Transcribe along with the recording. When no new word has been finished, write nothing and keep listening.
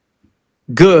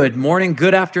Good morning,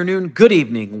 good afternoon, good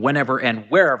evening, whenever and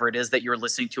wherever it is that you're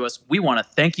listening to us. We want to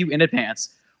thank you in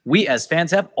advance. We, as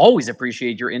fans, have always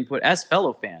appreciated your input as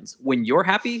fellow fans. When you're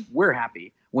happy, we're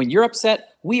happy. When you're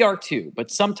upset, we are too.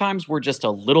 But sometimes we're just a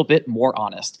little bit more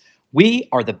honest. We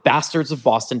are the Bastards of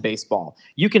Boston Baseball.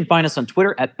 You can find us on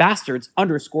Twitter at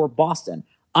bastards_Boston.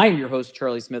 I am your host,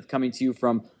 Charlie Smith, coming to you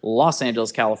from Los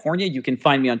Angeles, California. You can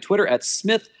find me on Twitter at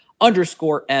Smith_MLB.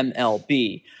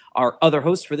 Our other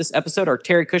hosts for this episode are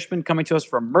Terry Cushman, coming to us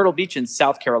from Myrtle Beach in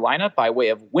South Carolina by way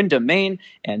of Wyndham, Maine,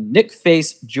 and Nick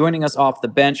Face joining us off the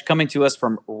bench, coming to us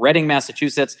from Reading,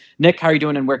 Massachusetts. Nick, how are you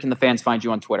doing, and where can the fans find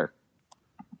you on Twitter?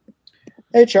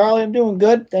 Hey, Charlie, I'm doing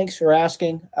good. Thanks for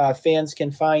asking. Fans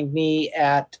can find me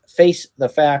at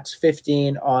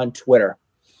FaceTheFacts15 on Twitter.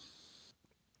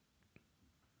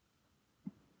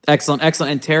 Excellent.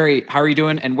 And Terry, how are you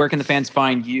doing, and where can the fans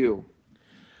find you?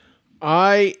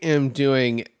 I am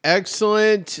doing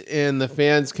excellent, and the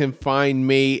fans can find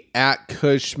me at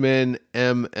Cushman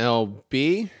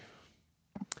MLB.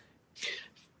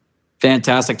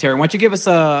 Fantastic. Terry, why don't you give us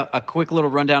a quick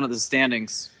little rundown of the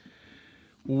standings?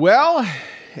 Well,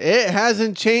 it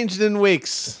hasn't changed in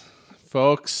weeks,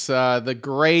 folks. The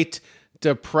Great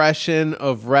Depression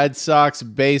of Red Sox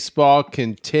baseball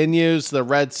continues. The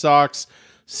Red Sox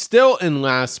still in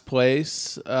last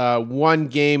place, one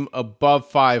game above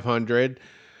 500.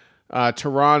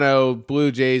 Toronto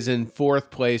Blue Jays in fourth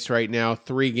place right now,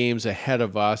 3 games ahead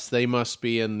of us. They must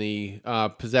be in the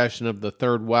possession of the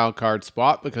third wild card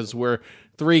spot because we're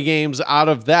 3 games out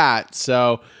of that.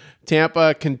 So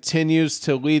Tampa continues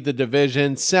to lead the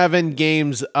division, 7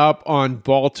 games up on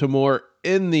Baltimore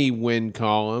in the win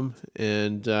column,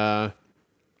 and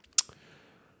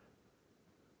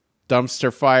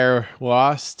dumpster fire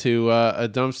loss to a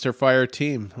dumpster fire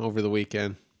team over the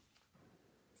weekend.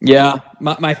 Yeah,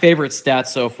 my favorite stat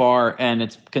so far, and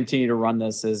it's continued to run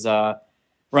this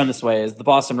way, is the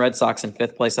Boston Red Sox in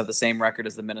 5th place have the same record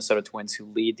as the Minnesota Twins, who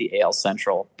lead the AL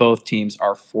Central. Both teams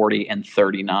are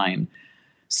 40-39.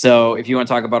 So if you want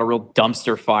to talk about a real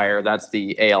dumpster fire, that's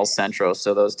the AL Central.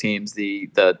 So those teams, the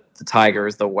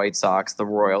Tigers, the White Sox, the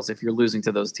Royals, if you're losing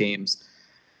to those teams,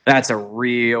 that's a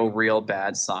real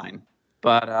bad sign.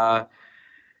 But,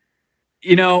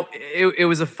 it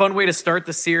was a fun way to start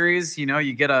the series.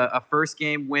 You get a first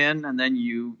game win, and then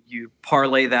you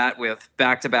parlay that with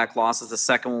back-to-back losses. The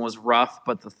second one was rough,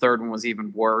 but the third one was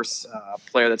even worse. A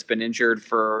player that's been injured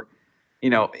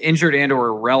injured and or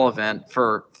irrelevant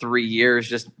for 3 years,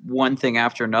 just one thing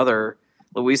after another.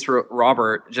 Luis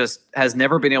Robert just has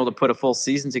never been able to put a full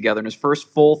season together. In his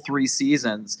first full 3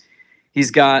 seasons,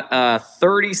 he's got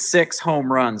 36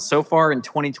 home runs. So far in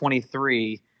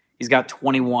 2023, he's got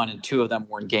 21, and 2 of them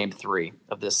were in Game 3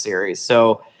 of this series.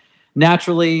 So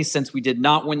naturally, since we did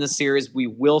not win the series, we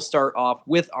will start off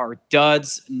with our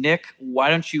duds. Nick,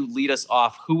 why don't you lead us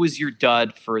off? Who was your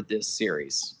dud for this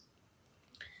series?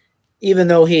 Even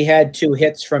though he had 2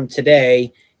 hits from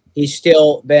today, he's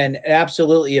still been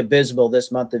absolutely abysmal this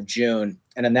month of June,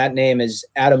 and that name is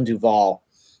Adam Duvall.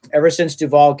 Ever since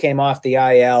Duvall came off the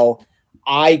IL,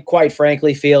 I quite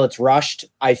frankly feel it's rushed.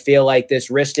 I feel like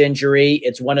this wrist injury,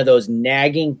 it's one of those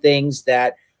nagging things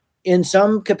that in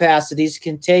some capacities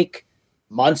can take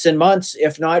months and months,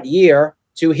 if not year,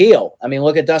 to heal. I mean,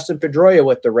 look at Dustin Pedroia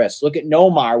with the wrist. Look at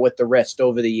Nomar with the wrist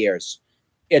over the years.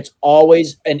 It's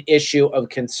always an issue of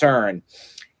concern.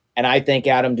 And I think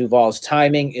Adam Duvall's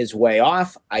timing is way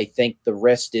off. I think the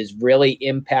wrist is really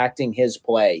impacting his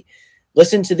play.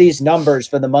 Listen to these numbers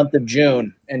for the month of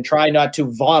June and try not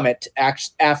to vomit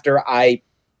after I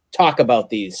talk about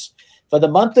these. For the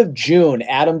month of June,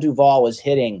 Adam Duvall was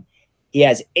hitting. He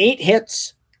has 8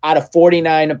 hits out of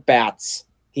 49 at bats.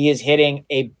 He is hitting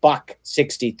a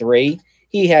 .163.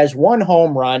 He has 1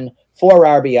 home run, 4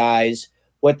 RBIs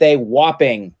with a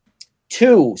whopping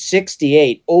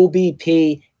 .268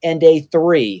 OBP and a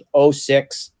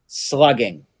 .306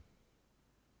 slugging.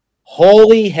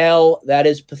 Holy hell, that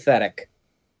is pathetic.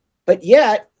 But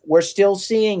yet, we're still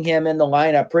seeing him in the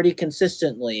lineup pretty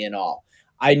consistently and all.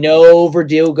 I know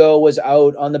Verdugo was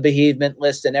out on the bereavement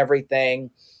list and everything.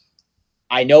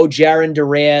 I know Jarren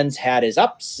Duran's had his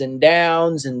ups and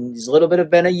downs, and he's a little bit of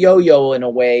been a yo-yo in a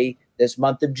way this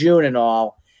month of June and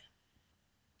all.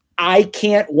 I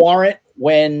can't warrant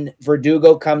when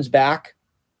Verdugo comes back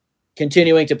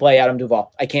continuing to play Adam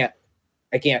Duvall. I can't.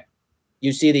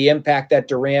 You see the impact that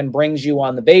Duran brings you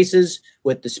on the bases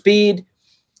with the speed.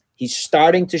 He's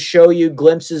starting to show you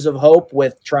glimpses of hope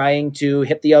with trying to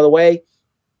hit the other way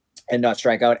and not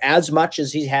strike out as much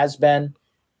as he has been.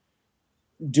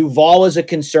 Duvall is a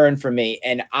concern for me,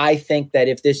 and I think that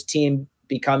if this team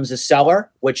becomes a seller,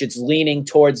 which it's leaning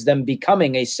towards them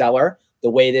becoming a seller, the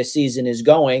way this season is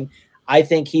going, I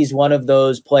think he's one of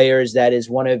those players that is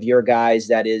one of your guys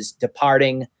that is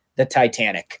departing the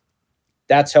Titanic.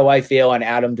 That's how I feel on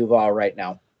Adam Duvall right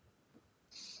now.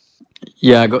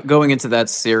 Yeah, going into that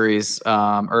series,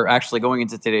 or actually going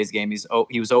into today's game,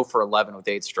 he was 0 for 11 with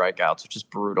 8 strikeouts, which is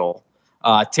brutal.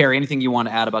 Terry, anything you want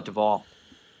to add about Duvall?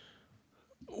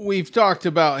 We've talked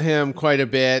about him quite a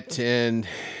bit, and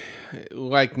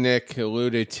like Nick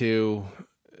alluded to,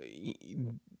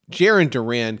 Jarren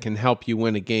Duran can help you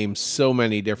win a game so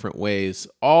many different ways.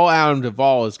 All Adam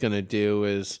Duvall is going to do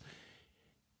is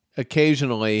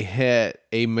occasionally hit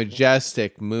a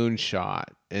majestic moonshot,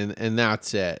 and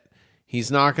that's it. He's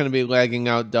not going to be legging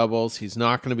out doubles. He's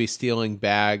not going to be stealing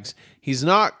bags. He's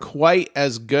not quite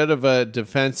as good of a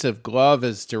defensive glove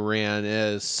as Duran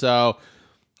is. So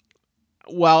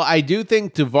while I do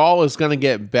think Duvall is going to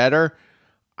get better,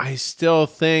 I still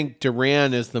think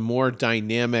Duran is the more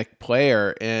dynamic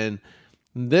player. And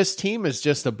this team is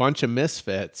just a bunch of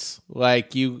misfits.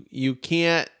 Like you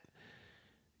can't,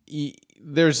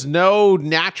 there's no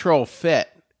natural fit.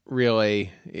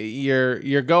 Really,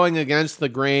 you're going against the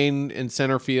grain in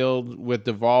center field with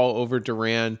Duvall over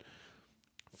Duran.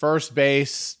 First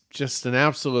base, just an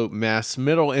absolute mess.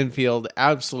 Middle infield,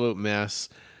 absolute mess.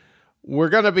 We're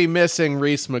going to be missing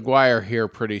Reese McGuire here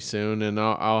pretty soon, and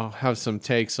I'll have some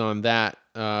takes on that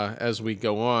as we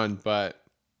go on. But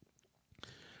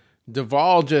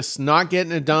Duvall just not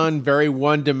getting it done. Very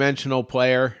one-dimensional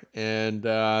player,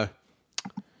 and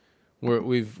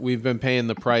We've been paying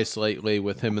the price lately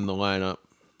with him in the lineup.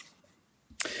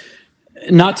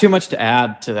 Not too much to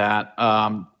add to that.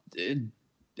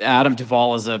 Adam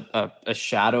Duvall is a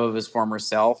shadow of his former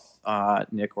self.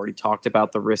 Nick already talked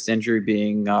about the wrist injury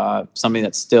being something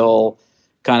that's still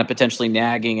kind of potentially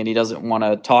nagging, and he doesn't want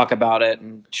to talk about it.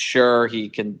 And sure, he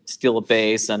can steal a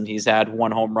base, and he's had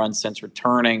 1 home run since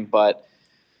returning, but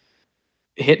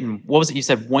hitting, what was it you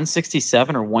said,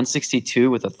 167 or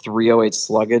 162 with a 308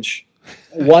 sluggage?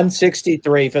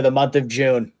 163 for the month of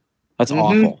June. That's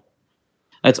awful.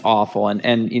 That's awful.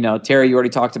 And you know, Terry, you already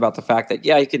talked about the fact that,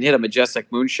 yeah, you can hit a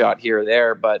majestic moonshot here or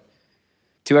there, but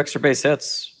 2 extra base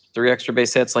hits, 3 extra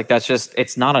base hits, like that's just,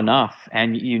 it's not enough.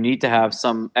 And you need to have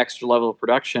some extra level of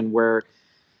production where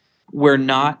we're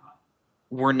not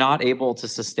able to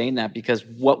sustain that, because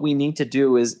what we need to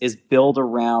do is build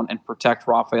around and protect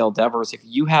Rafael Devers. If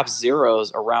you have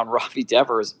zeros around Rafi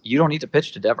Devers, you don't need to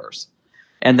pitch to Devers.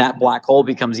 And that black hole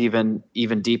becomes even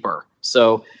deeper.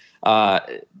 So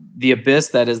the abyss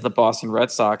that is the Boston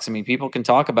Red Sox, I mean, people can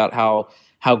talk about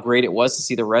how great it was to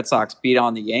see the Red Sox beat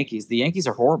on the Yankees. The Yankees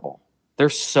are horrible. They're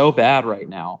so bad right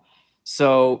now.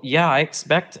 So, yeah, I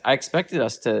expected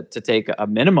us to take a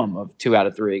minimum of 2 out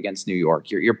of 3 against New York.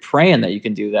 You're praying that you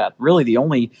can do that. Really, the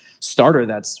only starter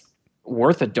that's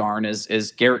worth a darn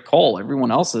is Garrett Cole. Everyone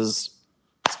else is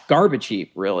garbage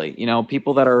heap, really. You know,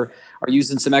 people that are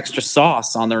using some extra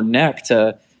sauce on their neck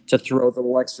to throw the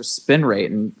little extra spin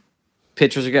rate, and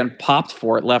pitchers are getting popped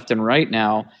for it left and right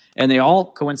now. And they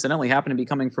all coincidentally happen to be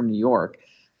coming from New York.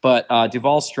 But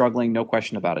Duvall's struggling, no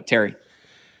question about it. Terry.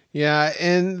 Yeah,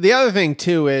 and the other thing,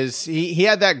 too, is he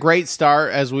had that great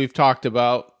start, as we've talked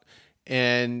about,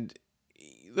 and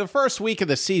the first week of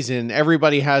the season,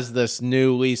 everybody has this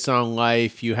new lease on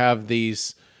life. You have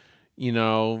these, you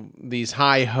know, these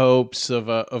high hopes of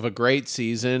a great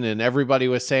season, and everybody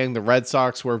was saying the Red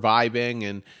Sox were vibing,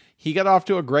 and he got off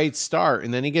to a great start,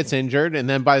 and then he gets injured, and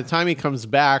then by the time he comes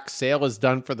back, Sale is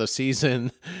done for the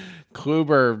season.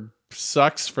 Kluber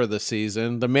sucks for the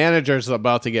season. The manager's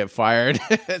about to get fired.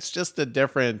 It's just a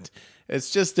different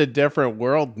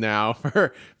world now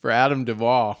for Adam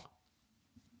Duvall.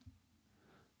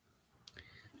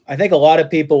 I think a lot of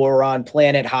people were on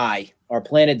Planet High, or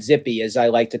Planet Zippy, as I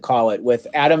like to call it, with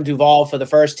Adam Duvall for the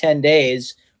first 10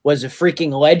 days was a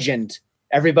freaking legend.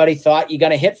 Everybody thought you're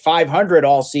going to hit 500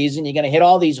 all season. You're going to hit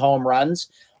all these home runs.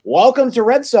 Welcome to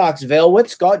Red Soxville.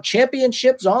 What's got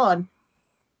championships on?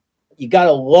 You got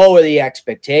to lower the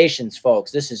expectations,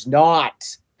 folks. This is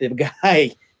not the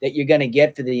guy that you're going to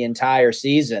get for the entire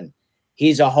season.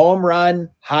 He's a home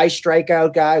run, high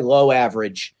strikeout guy, low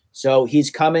average. So he's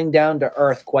coming down to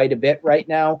earth quite a bit right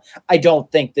now. I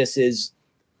don't think this is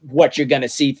what you're going to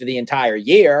see for the entire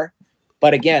year.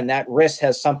 But again, that wrist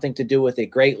has something to do with it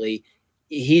greatly.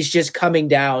 He's just coming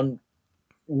down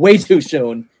way too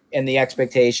soon in the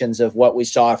expectations of what we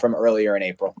saw from earlier in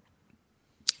April.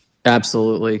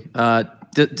 Absolutely.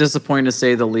 Disappointing to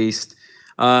say the least.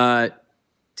 Terry,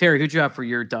 who'd you have for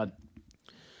your dud?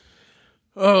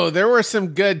 Oh, there were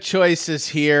some good choices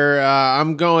here.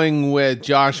 I'm going with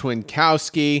Josh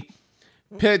Winckowski.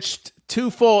 Pitched 2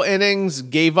 full innings,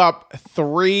 gave up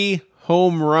 3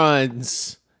 home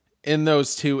runs in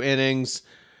those 2 innings.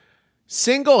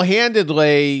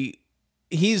 Single-handedly,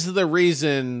 he's the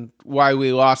reason why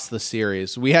we lost the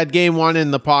series. We had game 1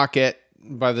 in the pocket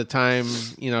by the time,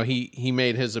 he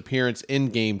made his appearance in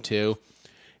game 2.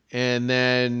 And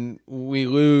then we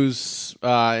lose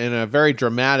in a very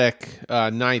dramatic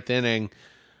 9th inning,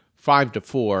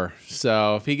 5-4.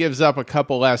 So if he gives up a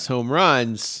couple less home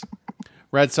runs,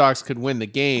 Red Sox could win the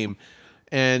game.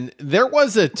 And there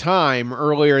was a time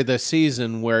earlier this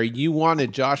season where you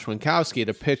wanted Josh Winckowski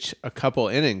to pitch a couple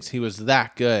innings. He was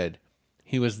that good.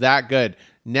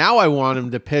 Now I want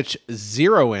him to pitch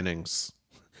 0 innings.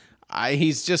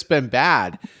 He's just been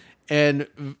bad. And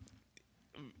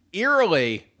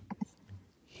eerily,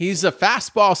 he's a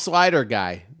fastball slider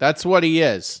guy. That's what he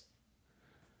is.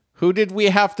 Who did we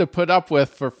have to put up with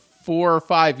for 4 or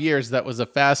 5 years that was a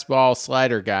fastball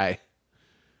slider guy?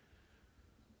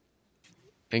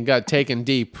 And got taken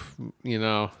deep,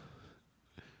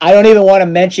 I don't even want to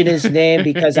mention his name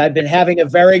because I've been having a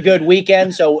very good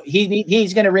weekend, so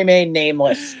he's going to remain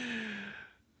nameless.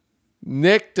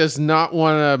 Nick does not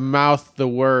want to mouth the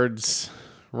words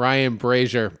Ryan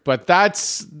Brazier, but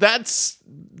that's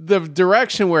the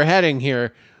direction we're heading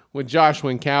here with Josh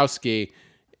Winckowski.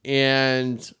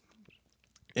 And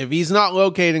if he's not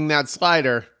locating that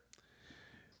slider,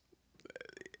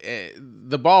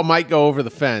 the ball might go over the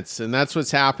fence, and that's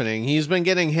what's happening. He's been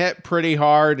getting hit pretty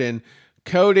hard, and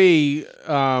Cody,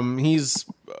 he's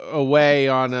away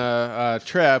on a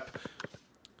trip.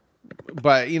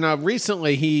 But,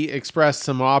 recently he expressed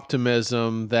some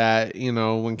optimism that,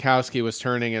 Winckowski was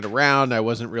turning it around. I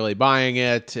wasn't really buying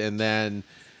it. And then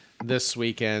this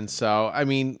weekend. So,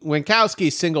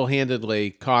 Winckowski single-handedly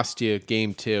cost you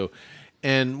game 2.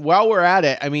 And while we're at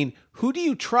it, who do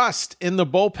you trust in the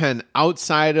bullpen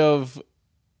outside of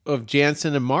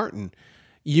Jansen and Martin?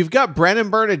 You've got Brennan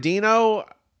Bernardino.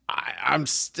 I'm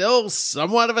still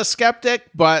somewhat of a skeptic,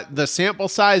 but the sample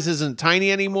size isn't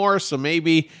tiny anymore, so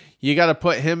maybe you got to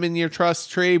put him in your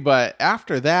trust tree. But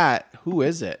after that, who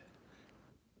is it?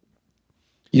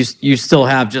 You still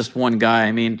have just one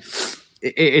guy.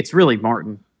 It's really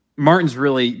Martin. Martin's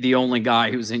really the only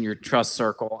guy who's in your trust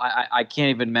circle. I can't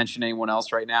even mention anyone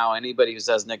else right now. Anybody who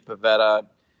says Nick Pivetta,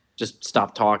 just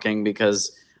stop talking,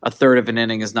 because a third of an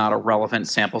inning is not a relevant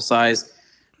sample size.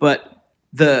 But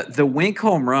the Wink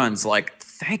home runs,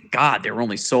 thank God they were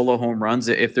only solo home runs.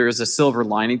 If there is a silver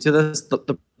lining to this,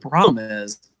 the problem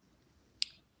is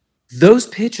those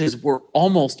pitches were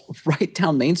almost right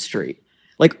down Main Street.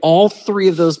 All 3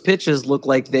 of those pitches looked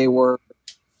like they were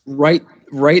right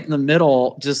in the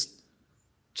middle, just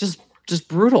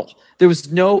brutal. There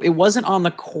was it wasn't on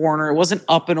the corner. It wasn't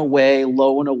up and away,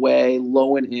 low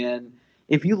and in.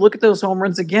 If you look at those home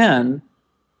runs again,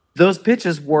 those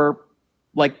pitches were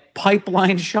like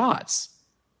pipeline shots.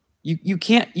 You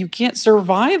can't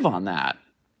survive on that.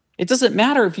 It doesn't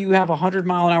matter if you have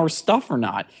 100-mile-an-hour stuff or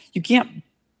not. You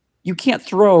can't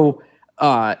throw,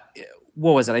 what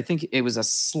was it? I think it was a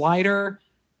slider.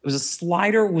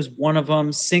 Was one of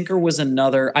them. Sinker was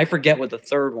another. I forget what the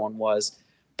third one was.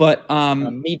 But a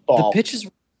meatball. The pitches,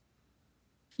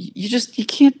 you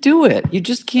can't do it. You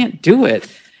just can't do it.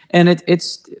 And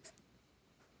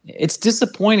it's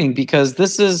disappointing,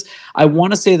 because I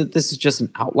want to say that this is just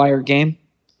an outlier game,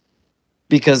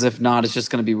 because if not, it's just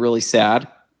going to be really sad.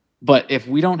 But if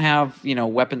we don't have,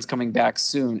 weapons coming back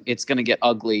soon, it's going to get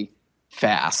ugly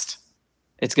fast.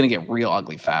 It's going to get real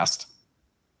ugly fast.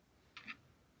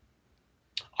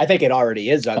 I think it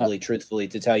already is ugly, truthfully,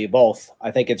 to tell you both.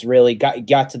 I think it's really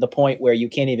got to the point where you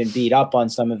can't even beat up on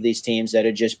some of these teams that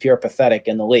are just pure pathetic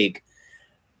in the league.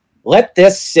 Let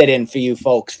this sit in for you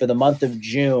folks for the month of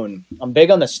June. I'm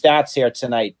big on the stats here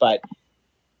tonight, but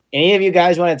any of you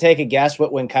guys want to take a guess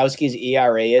what Winckowski's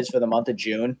ERA is for the month of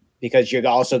June? Because you're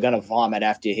also going to vomit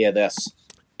after you hear this.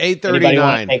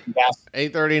 839.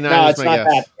 839. No, it's not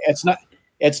that.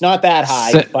 It's not that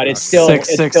high, but it's still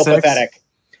pathetic.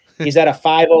 He's at a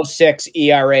 5.06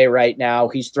 ERA right now.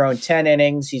 He's thrown 10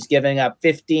 innings. He's giving up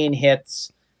 15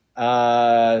 hits.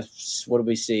 What do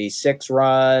we see? 6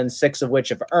 runs, 6 of which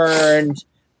have earned.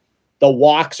 The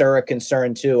walks are a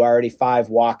concern too. Already 5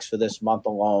 walks for this month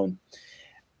alone.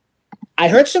 I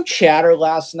heard some chatter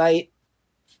last night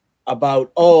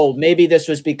about, maybe this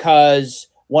was because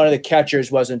one of the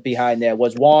catchers wasn't behind there.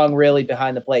 Was Wong really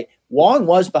behind the plate? Wong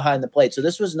was behind the plate, so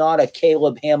this was not a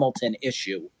Caleb Hamilton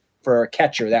issue for a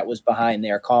catcher that was behind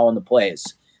there calling the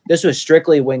plays. This was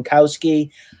strictly Winckowski.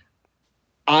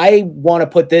 I want to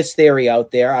put this theory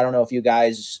out there. I don't know if you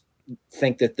guys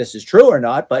think that this is true or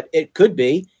not, but it could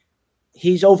be.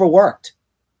 He's overworked.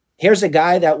 here's a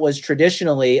guy that was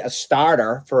traditionally a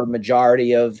starter for a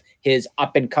majority of his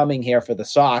up and coming here for the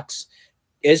Sox.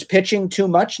 Is pitching too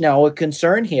much now a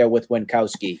concern here with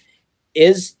Winckowski?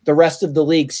 Is the rest of the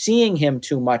league seeing him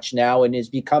too much now and is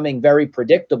becoming very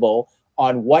predictable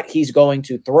on what he's going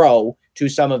to throw to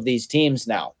some of these teams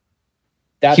now?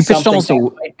 That's something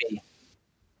that might be.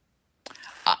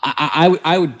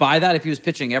 I would buy that if he was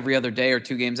pitching every other day or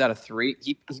 2 games out of 3.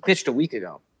 He pitched a week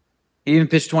ago. He even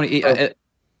pitched 20.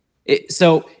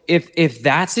 So if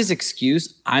that's his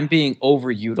excuse, I'm being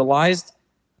overutilized,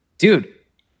 dude.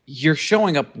 You're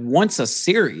showing up once a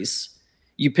series.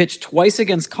 You pitched twice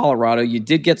against Colorado. You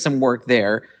did get some work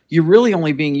there. You're really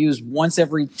only being used once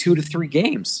every 2 to 3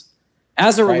 games.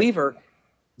 As a reliever,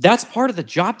 that's part of the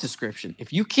job description.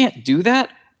 If you can't do that,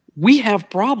 we have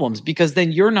problems because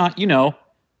then you're not,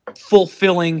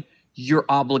 fulfilling your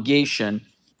obligation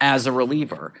as a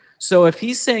reliever. So if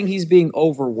he's saying he's being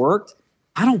overworked,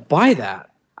 I don't buy that.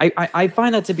 I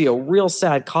find that to be a real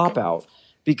sad cop-out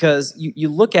because you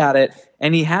look at it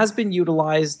and he has been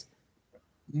utilized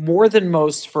more than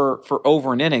most for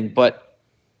over an inning, but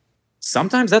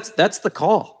sometimes that's the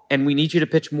call, and we need you to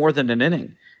pitch more than an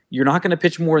inning. You're not going to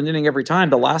pitch more than an inning every time.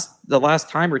 The last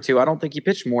time or two, I don't think he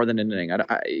pitched more than an inning.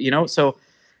 So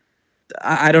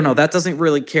I don't know. That doesn't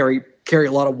really carry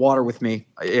a lot of water with me.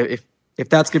 If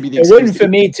that's going to be the excuse. It wouldn't for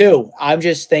me too. I'm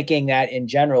just thinking that in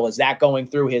general, is that going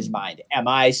through his mind? Am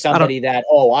I somebody that,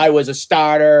 I was a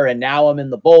starter and now I'm in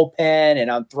the bullpen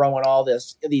and I'm throwing all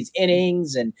these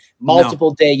innings and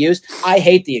multiple day use? I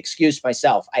hate the excuse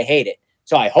myself. I hate it.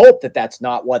 So I hope that that's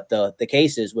not what the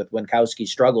case is with Winckowski's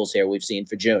struggles here we've seen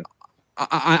for June.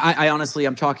 I honestly,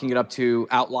 I'm chalking it up to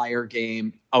outlier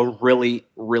game, a really,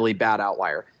 really bad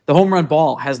outlier. The home run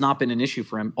ball has not been an issue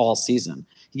for him all season.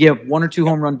 He gave 1 or 2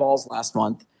 home run balls last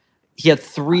month. He had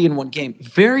 3 in one game.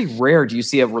 Very rare do you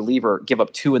see a reliever give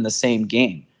up 2 in the same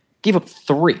game. Gave up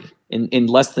 3 in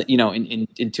less than,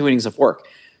 in 2 innings of work.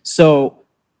 So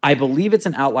I believe it's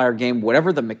an outlier game.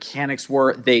 Whatever the mechanics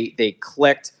were, they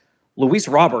clicked. Luis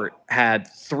Robert had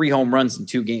 3 home runs in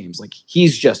 2 games. Like,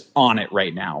 he's just on it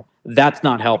right now. That's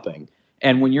not helping.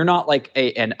 And when you're not like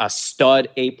a stud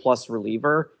A-plus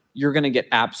reliever, you're going to get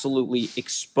absolutely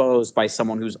exposed by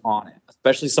someone who's on it,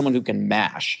 especially someone who can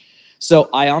mash. So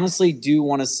I honestly do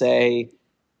want to say,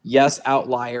 yes,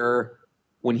 outlier.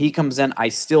 When he comes in, I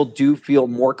still do feel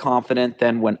more confident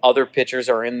than when other pitchers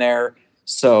are in there.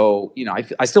 So,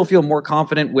 I still feel more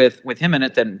confident with him in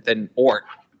it than Ort.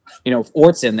 If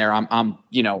Ort's in there, I'm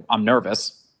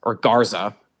nervous. Or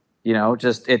Garza.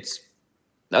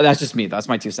 That's just me. That's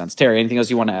my 2 cents. Terry, anything else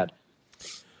you want to add?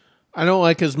 I don't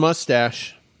like his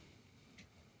mustache.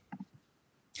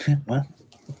 Well,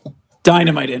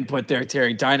 dynamite input there,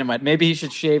 Terry. Dynamite. Maybe he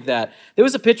should shave that. There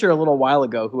was a pitcher a little while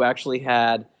ago who actually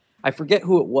had, I forget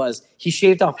who it was. He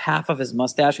shaved off half of his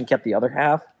mustache and kept the other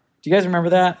half. Do you guys remember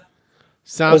that?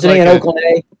 Sounds Wasn't like he in Oakland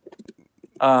A?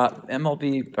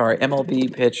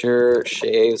 MLB pitcher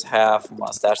shaves half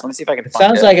mustache. Let me see if I can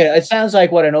find it. It sounds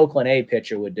like what an Oakland A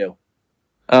pitcher would do.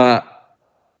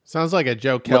 Sounds like a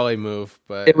Joe Kelly move,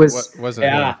 but it wasn't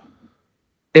him.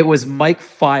 It was Mike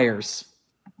Fiers.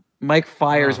 Mike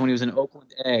Fiers, when he was in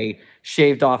Oakland A,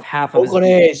 shaved off half of Oakland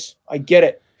A's. I get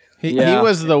it. He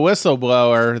was the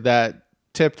whistleblower that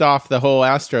tipped off the whole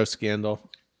Astro scandal.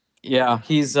 Yeah,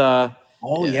 he's. Yeah,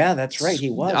 that's right. He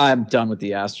was. I'm done with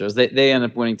the Astros. They end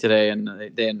up winning today,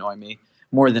 and they annoy me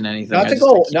more than anything. Not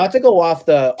to go off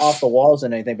the walls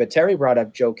and anything, but Terry brought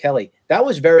up Joe Kelly. That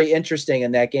was very interesting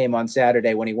in that game on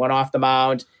Saturday when he went off the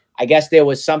mound. I guess there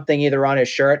was something either on his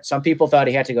shirt. Some people thought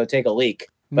he had to go take a leak.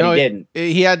 But he didn't.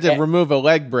 He had to remove a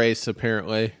leg brace,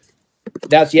 apparently.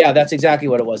 That's exactly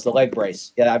what it was, the leg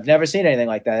brace. Yeah, I've never seen anything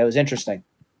like that. It was interesting.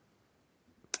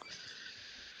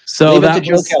 So leave it to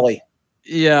Joe Kelly.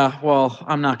 Yeah, well,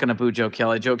 I'm not going to boo Joe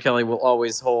Kelly. Joe Kelly will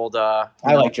always hold. I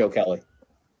like Joe Kelly.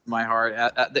 My heart.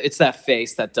 It's that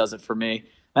face that does it for me.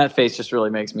 That face just really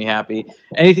makes me happy.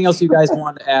 Anything else you guys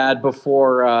want to add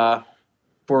before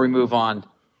we move on?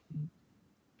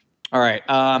 All right.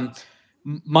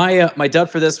 My dud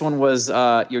for this one was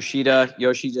Yoshida.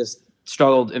 Yoshi just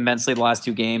struggled immensely the last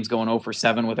 2 games, going 0 for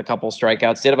 7 with a couple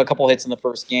strikeouts. Did have a couple hits in the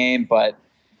first game, but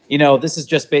this is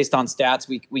just based on stats.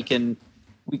 We can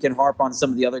harp on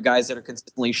some of the other guys that are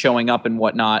consistently showing up and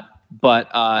whatnot, but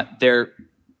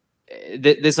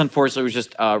this unfortunately was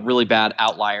just a really bad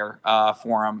outlier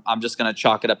for him. I'm just going to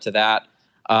chalk it up to that.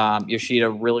 Yoshida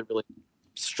really, really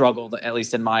struggled, at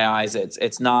least in my eyes.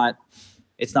 It's not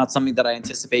something that I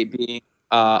anticipate being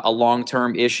a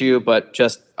long-term issue, but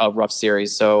just a rough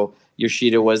series. So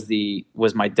Yoshida was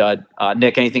my dud.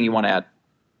 Nick, anything you want to add?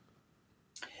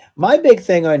 My big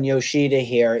thing on Yoshida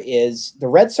here is the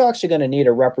Red Sox are going to need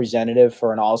a representative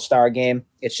for an all-star game.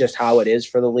 It's just how it is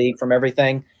for the league from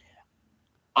everything.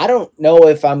 I don't know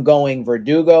if I'm going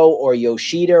Verdugo or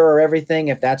Yoshida or everything,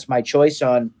 if that's my choice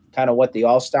on kind of what the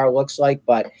all-star looks like,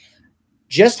 but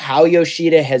just how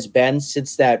Yoshida has been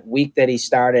since that week that he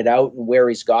started out and where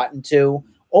he's gotten to.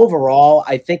 Overall,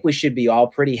 I think we should be all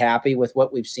pretty happy with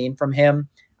what we've seen from him.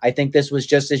 I think this was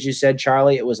just as you said,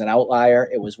 Charlie, it was an outlier.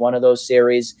 It was one of those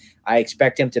series. I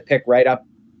expect him to pick right up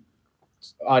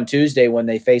on Tuesday when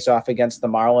they face off against the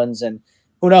Marlins. And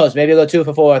who knows, maybe they'll go 2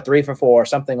 for 4, 3 for 4,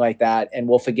 something like that. And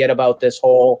we'll forget about this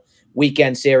whole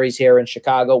weekend series here in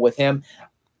Chicago with him.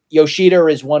 Yoshida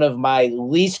is one of my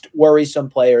least worrisome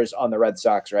players on the Red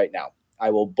Sox right now. I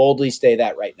will boldly say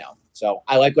that right now. So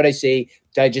I like what I see.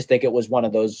 I just think it was one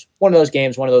of those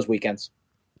games, one of those weekends.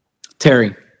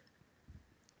 Terry.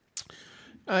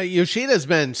 Yoshida's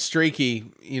been streaky,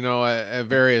 at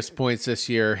various points this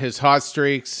year. His hot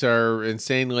streaks are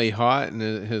insanely hot, and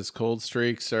his cold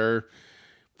streaks are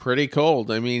pretty cold.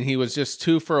 I mean, he was just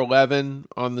 2 for 11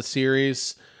 on the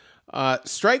series.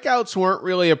 Strikeouts weren't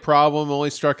really a problem. Only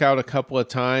struck out a couple of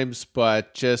times,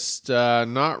 but just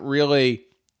not really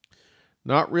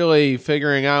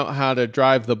figuring out how to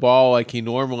drive the ball like he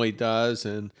normally does.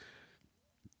 And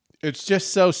it's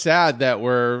just so sad that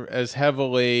we're as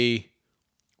heavily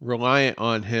reliant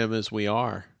on him as we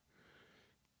are.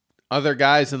 Other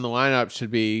guys in the lineup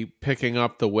should be picking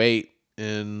up the weight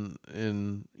and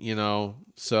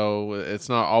so it's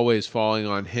not always falling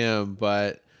on him,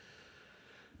 but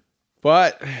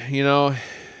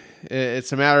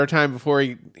it's a matter of time before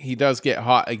he does get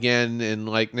hot again. And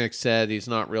like Nick said, he's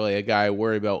not really a guy I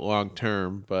worry about long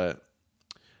term, but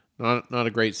not a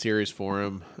great series for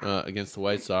him against the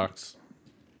White Sox.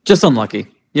 Just unlucky,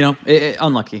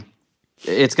 unlucky.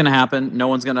 It's going to happen. No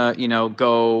one's going to,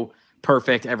 go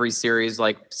perfect every series,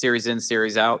 like series in,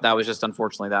 series out. That was just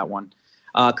unfortunately that one.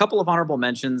 A couple of honorable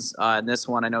mentions in this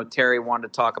one. I know Terry wanted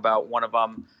to talk about one of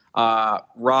them.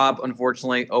 Rob,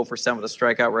 unfortunately, 0 for 7 with a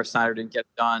strikeout. Ref Snyder didn't get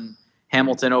it done.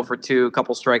 Hamilton 0 for 2, a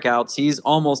couple strikeouts. He's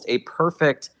almost a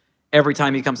perfect every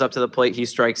time he comes up to the plate, he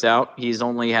strikes out. He's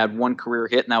only had one career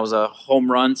hit, and that was a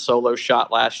home run solo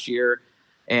shot last year.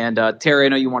 And Terry, I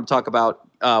know you want to talk about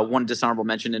one dishonorable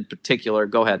mention in particular.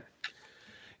 Go ahead.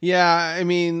 Yeah, I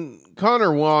mean,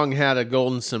 Connor Wong had a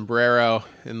golden sombrero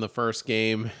in the first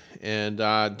game, and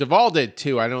Duvall did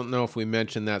too. I don't know if we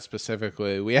mentioned that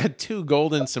specifically. We had 2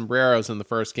 golden sombreros in the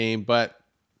first game, but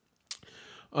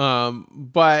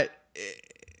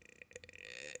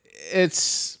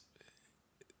it's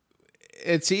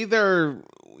either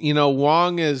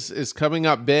Wong is coming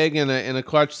up big in a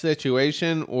clutch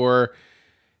situation, or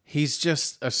he's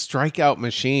just a strikeout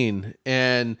machine.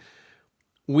 And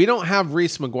we don't have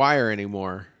Reese McGuire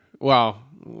anymore. Well,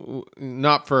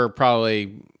 not for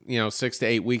probably 6 to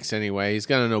 8 weeks anyway. He's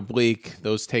got an oblique.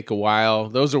 Those take a while.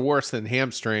 Those are worse than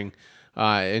hamstring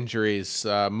injuries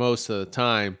most of the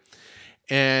time.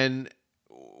 And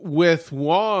with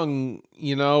Wong,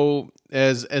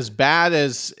 as bad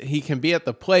as he can be at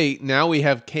the plate, now we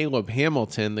have Caleb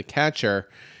Hamilton, the catcher.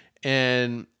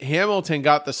 And Hamilton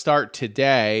got the start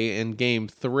today in game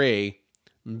 3.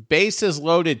 Bases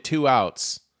loaded, 2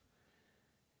 outs.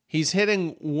 He's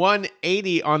hitting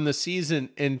 180 on the season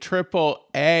in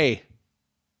Triple-A.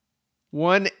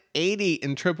 180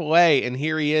 in Triple-A, and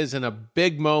here he is in a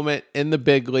big moment in the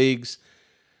big leagues.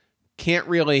 Can't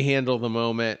really handle the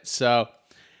moment. So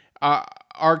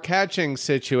our catching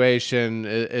situation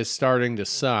is starting to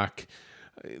suck.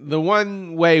 The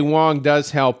one way Wong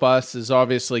does help us is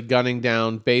obviously gunning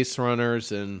down base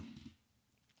runners, and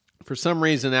for some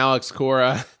reason Alex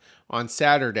Cora on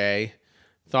Saturday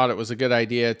thought it was a good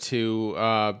idea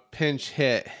to pinch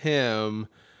hit him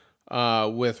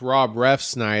with Rob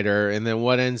Refsnyder, and then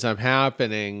what ends up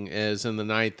happening is in the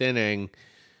 9th inning,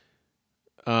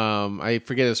 I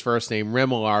forget his first name,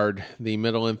 Remillard, the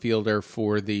middle infielder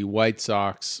for the White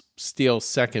Sox, steals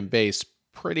second base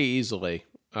pretty easily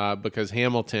because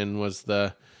Hamilton was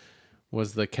the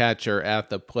catcher at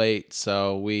the plate.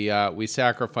 So we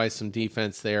sacrificed some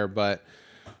defense there, but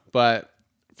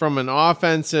from an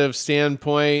offensive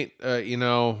standpoint, and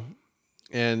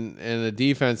a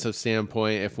defensive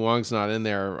standpoint, if Wong's not in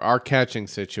there, our catching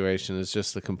situation is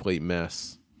just a complete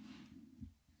mess.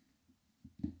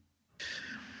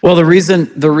 Well, the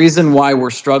reason why we're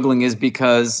struggling is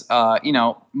because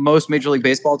most Major League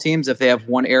Baseball teams, if they have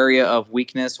one area of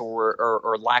weakness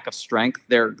or lack of strength,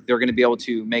 they're going to be able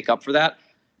to make up for that.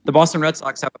 The Boston Red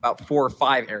Sox have about 4 or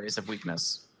 5 areas of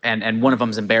weakness, and one of them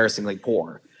is embarrassingly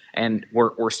poor. And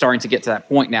we're starting to get to that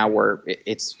point now where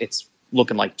it's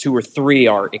looking like 2 or 3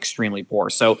 are extremely poor.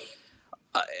 So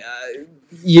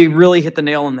you really hit the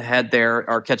nail on the head there.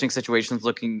 Our catching situation's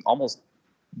looking almost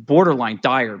borderline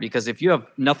dire, because if you have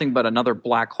nothing but another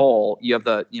black hole, you have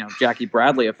the Jackie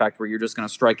Bradley effect where you're just going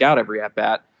to strike out every at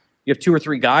bat. You have 2 or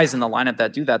 3 guys in the lineup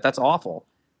that do that. That's awful.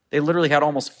 They literally had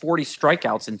almost 40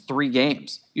 strikeouts in 3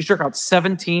 games. You struck out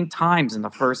 17 times in the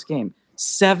first game.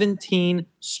 17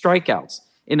 strikeouts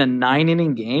in a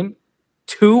 9-inning game.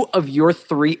 2 of your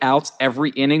 3 outs every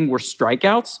inning were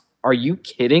strikeouts. Are you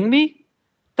kidding me?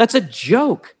 That's a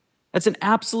joke. That's an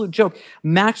absolute joke.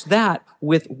 Match that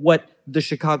with what the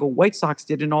Chicago White Sox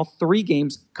did in all 3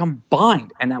 games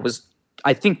combined. And that was,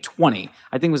 I think, 20.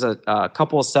 I think it was a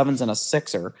couple of 7s and a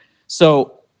 6er.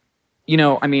 So,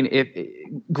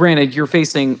 granted, you're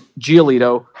facing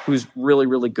Giolito, who's really,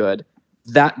 really good.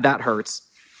 That hurts.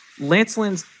 Lance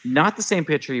Lynn's not the same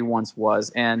pitcher he once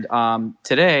was. And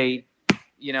today,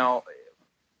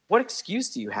 what excuse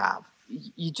do you have?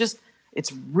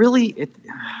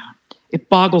 It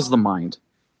boggles the mind.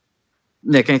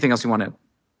 Nick, anything else you want to?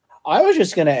 I was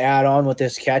just going to add on with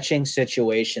this catching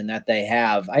situation that they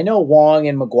have. I know Wong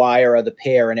and McGuire are the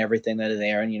pair and everything that are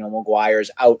there, and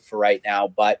McGuire's out for right now.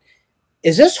 But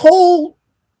is this whole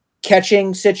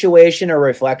catching situation a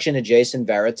reflection of Jason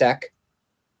Varitek?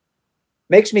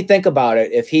 Makes me think about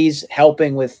it. If he's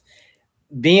helping with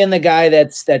being the guy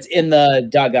that's in the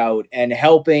dugout and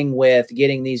helping with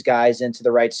getting these guys into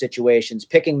the right situations,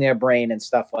 picking their brain and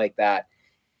stuff like that,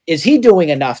 is he doing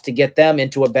enough to get them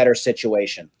into a better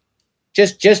situation?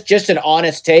 Just an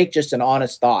honest take, just an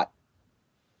honest thought.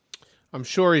 I'm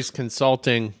sure he's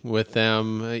consulting with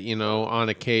them, on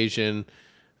occasion.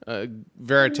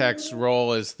 Veritek's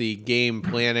role is the game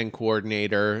planning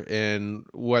coordinator, and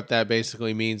what that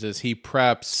basically means is he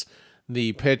preps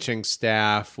the pitching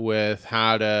staff with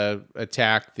how to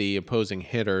attack the opposing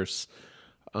hitters.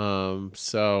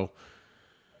 So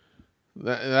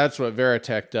that's what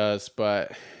Varitek does,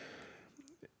 but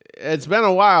it's been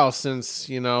a while since,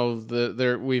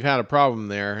 we've had a problem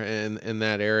there in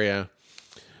that area.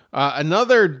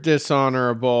 Another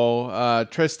dishonorable,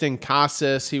 Tristan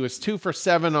Casas. He was 2 for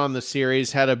 7 on the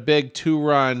series, had a big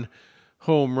 2-run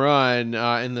home run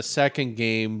in the second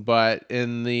game, but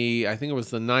in I think it was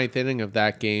the 9th inning of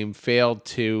that game, failed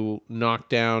to knock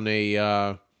down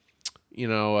a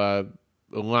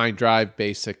line drive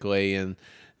basically, and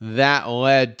that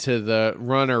led to the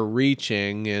runner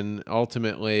reaching, and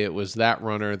ultimately it was that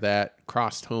runner that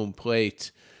crossed home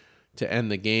plate to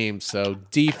end the game. So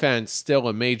defense still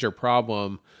a major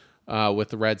problem with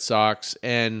the Red Sox.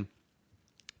 And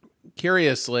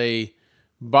curiously,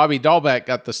 Bobby Dahlbeck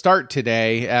got the start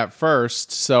today at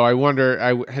first, so I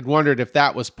had wondered if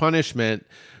that was punishment.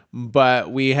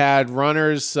 But we had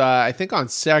runners, I think on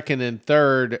second and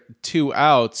third, 2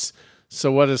 outs.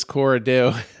 So what does Cora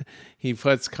do? He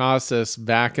puts Casas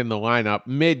back in the lineup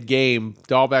mid-game.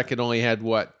 Dahlbeck had only had,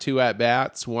 2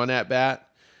 at-bats? 1 at-bat?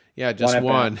 Yeah, just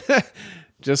one.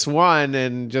 Just one,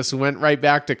 and just went right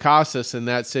back to Casas in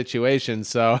that situation.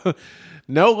 So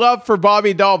no love for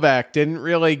Bobby Dahlbeck. Didn't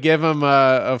really give him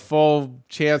a full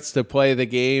chance to play the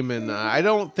game. And I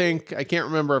can't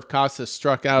remember if Casas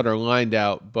struck out or lined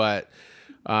out. But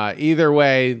either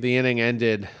way, the inning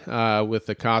ended with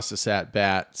the Casas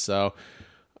at-bat. So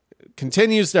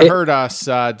continues to hurt us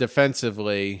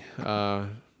defensively.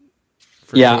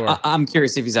 Sure. I'm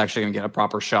curious if he's actually going to get a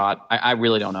proper shot. I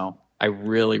really don't know. I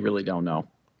really, really don't know.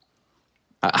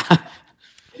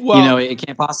 Well, it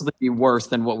can't possibly be worse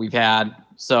than what we've had,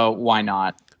 so why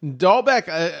not?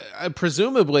 Dahlbeck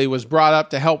presumably was brought up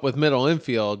to help with middle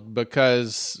infield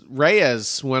because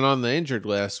Reyes went on the injured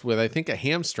list with, I think, a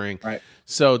hamstring. Right.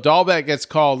 So Dahlbeck gets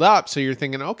called up, so you're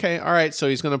thinking, okay, all right, so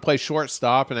he's going to play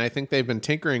shortstop, and I think they've been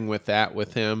tinkering with that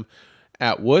with him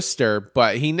at Worcester,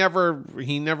 but he never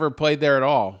played there at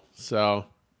all. So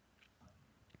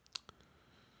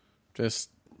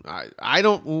just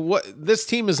this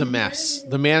team is a mess.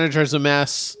 The manager's a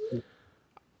mess.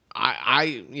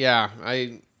 That's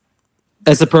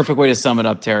the perfect way to sum it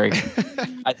up, Terry.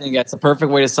 I think that's the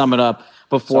perfect way to sum it up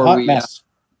before we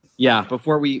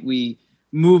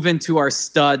move into our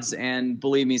studs. And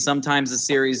believe me, sometimes the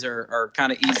series are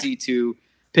kind of easy to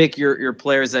pick your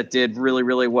players that did really,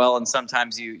 really well, and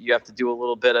sometimes you have to do a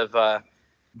little bit of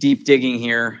deep digging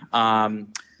here.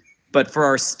 But for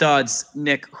our studs,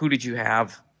 Nick, who did you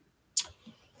have?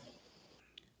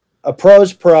 A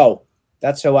pro's pro.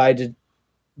 That's how I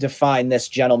define this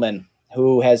gentleman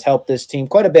who has helped this team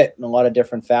quite a bit in a lot of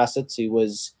different facets.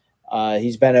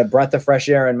 He's been a breath of fresh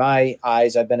air in my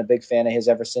eyes. I've been a big fan of his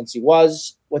ever since he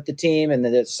was with the team and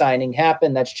the signing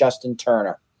happened. That's Justin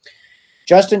Turner.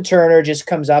 Justin Turner just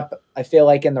comes up I feel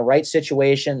like in the right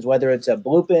situations, whether it's a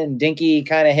blooping, dinky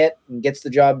kind of hit and gets the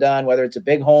job done, whether it's a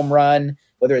big home run,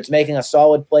 whether it's making a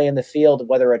solid play in the field,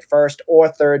 whether at first or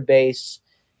third base,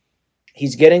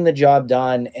 he's getting the job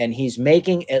done, and he's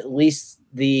making at least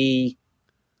the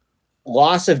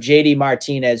loss of JD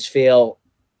Martinez feel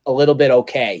a little bit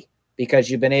okay,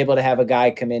 because you've been able to have a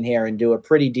guy come in here and do a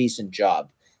pretty decent job.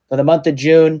 For the month of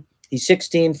June, he's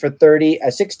 16 for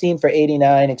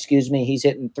 89, He's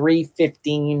hitting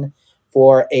 315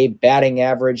 for a batting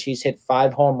average. He's hit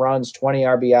 5 home runs, 20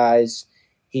 RBIs.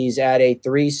 He's at a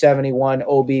 371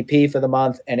 OBP for the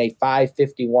month and a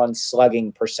 551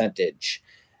 slugging percentage.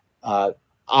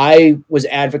 I was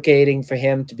advocating for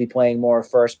him to be playing more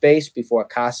first base before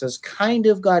Casas kind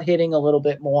of got hitting a little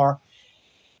bit more.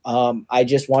 I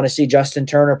just want to see Justin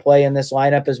Turner play in this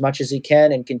lineup as much as he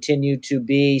can and continue to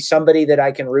be somebody that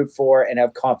I can root for and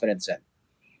have confidence in.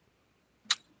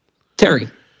 Terry.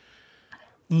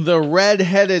 The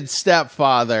red-headed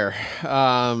stepfather,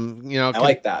 I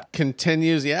like that.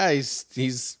 Continues. Yeah,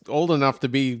 he's old enough to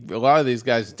be a lot of these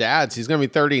guys' dads. He's going to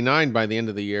be 39 by the end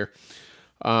of the year.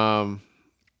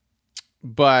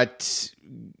 But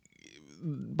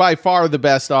by far the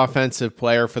best offensive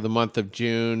player for the month of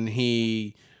June.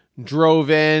 He drove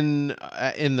in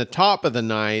the top of the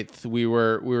ninth. We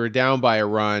were down by a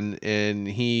run, and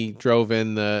he drove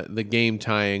in the game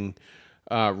tying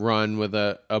run with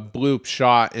a bloop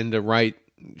shot into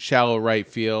shallow right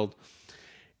field.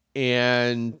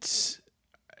 And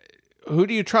who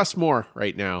do you trust more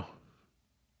right now?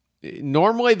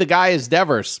 Normally the guy is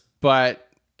Devers, but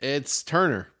it's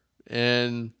Turner.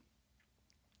 And,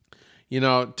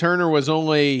 Turner was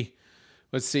only,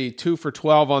 2 for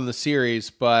 12 on the series,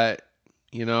 but,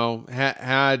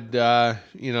 had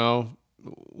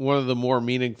one of the more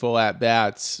meaningful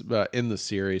at-bats in the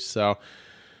series. So,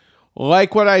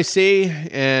 like what I see,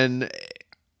 and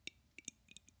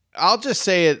I'll just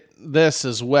say this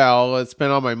as well. It's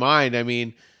been on my mind. I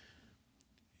mean,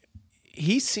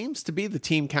 he seems to be the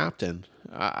team captain.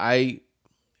 I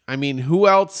mean, who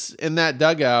else in that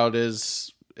dugout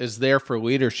is there for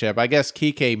leadership? I guess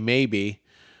Kike maybe,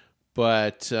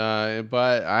 but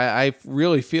I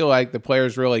really feel like the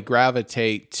players really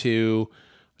gravitate to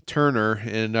Turner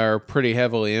and are pretty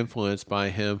heavily influenced by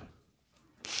him.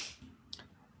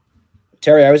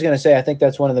 Terry, I was going to say, I think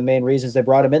that's one of the main reasons they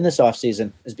brought him in this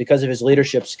offseason is because of his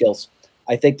leadership skills.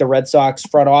 I think the Red Sox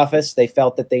front office, they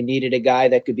felt that they needed a guy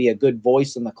that could be a good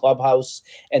voice in the clubhouse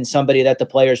and somebody that the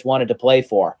players wanted to play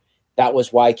for. That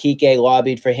was why Kike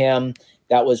lobbied for him.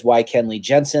 That was why Kenley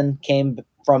Jensen came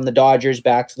from the Dodgers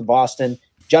back to the Boston.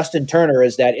 Justin Turner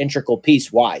is that integral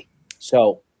piece. Why?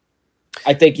 So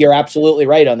I think you're absolutely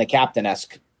right on the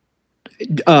captain-esque.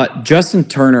 Justin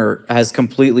Turner has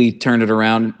completely turned it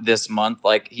around this month.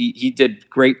 Like he did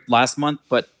great last month,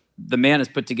 but the man has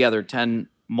put together 10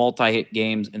 multi-hit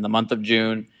games in the month of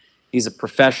June. He's a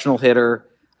professional hitter.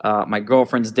 My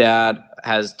girlfriend's dad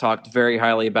has talked very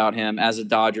highly about him as a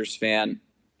Dodgers fan.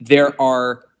 There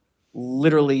are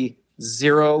literally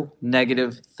zero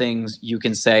negative things you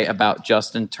can say about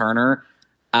Justin Turner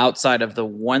outside of the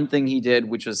one thing he did,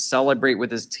 which was celebrate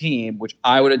with his team, which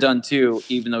I would have done too,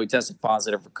 even though he tested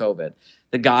positive for COVID.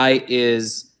 The guy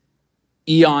is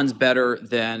eons better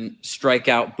than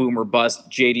strikeout boomer bust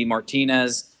JD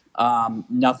Martinez.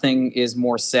 Nothing is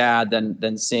more sad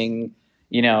than seeing,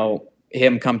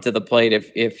 him come to the plate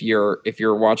if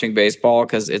you're watching baseball,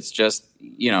 because it's just,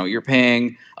 you're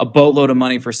paying a boatload of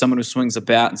money for someone who swings a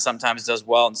bat and sometimes does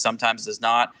well and sometimes does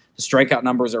not. The strikeout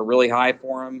numbers are really high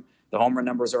for him. The home run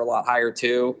numbers are a lot higher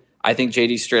too. I think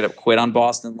JD straight up quit on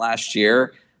Boston last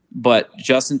year, but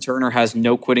Justin Turner has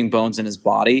no quitting bones in his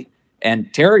body.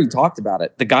 And Terry talked about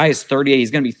it. The guy is 38.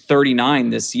 He's going to be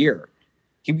 39 this year.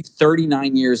 He'll be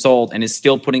 39 years old and is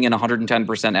still putting in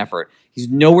 110% effort. He's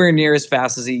nowhere near as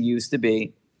fast as he used to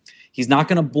be. He's not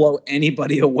going to blow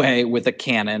anybody away with a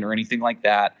cannon or anything like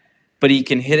that, but he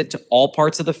can hit it to all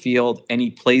parts of the field, and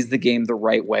he plays the game the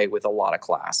right way with a lot of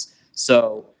class.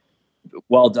 So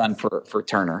well done for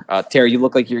Turner. Terry, you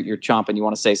look like you're chomping. You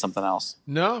want to say something else?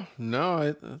 No,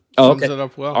 it sums it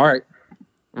up well. All right.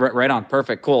 Right on.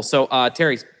 Perfect. Cool. So,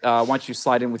 Terry, why don't you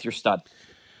slide in with your stud?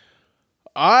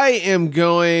 I am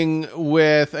going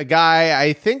with a guy,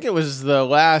 I think it was the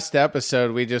last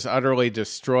episode we just utterly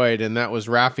destroyed, and that was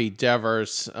Rafi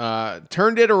Devers.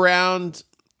 Turned it around,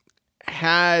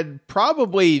 had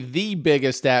probably the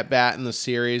biggest at-bat in the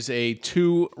series, a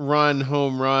 2-run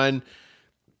home run.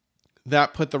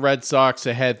 That put the Red Sox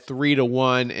ahead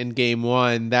 3-1 in Game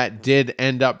 1. That did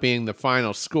end up being the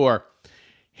final score.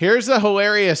 Here's a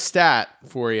hilarious stat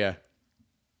for you.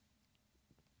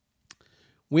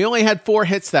 We only had 4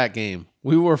 hits that game.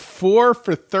 We were 4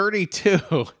 for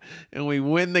 32, and we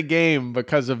win the game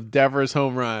because of Devers'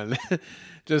 home run.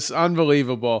 Just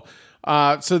unbelievable.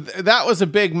 So that was a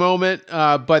big moment.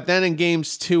 But then in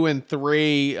games 2 and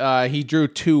 3, he drew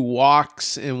 2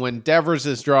 walks. And when Devers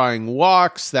is drawing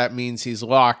walks, that means he's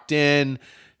locked in.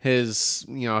 His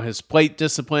plate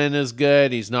discipline is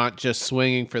good. He's not just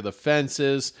swinging for the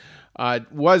fences.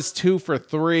 Was 2 for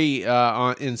 3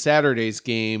 in Saturday's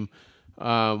game.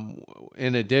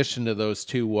 In addition to those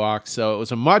 2 walks. So it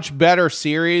was a much better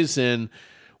series, and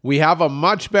we have a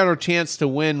much better chance to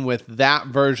win with that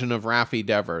version of Rafi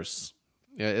Devers,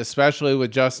 especially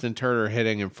with Justin Turner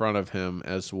hitting in front of him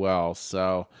as well.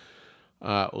 So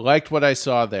liked what I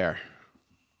saw there.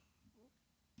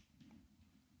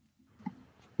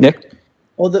 Nick?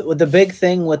 Well, the big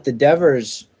thing with the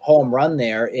Devers home run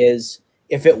there is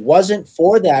if it wasn't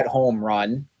for that home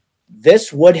run,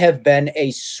 this would have been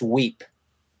a sweep.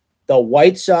 The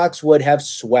White Sox would have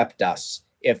swept us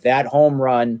if that home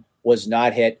run was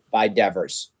not hit by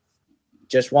Devers.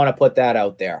 Just want to put that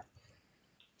out there.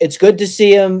 It's good to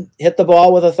see him hit the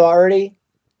ball with authority.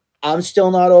 I'm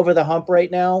still not over the hump right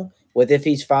now with if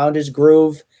he's found his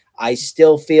groove. I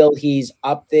still feel he's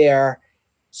up there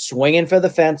swinging for the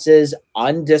fences,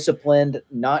 undisciplined,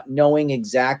 not knowing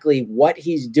exactly what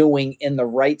he's doing in the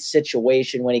right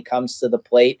situation when he comes to the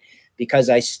plate, because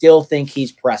I still think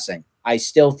he's pressing. I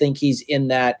still think he's in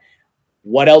that,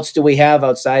 what else do we have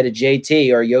outside of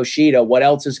JT or Yoshida? What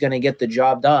else is going to get the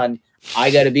job done? I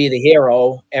got to be the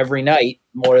hero every night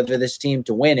in order for this team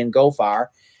to win and go far.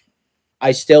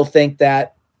 I still think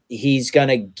that he's going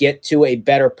to get to a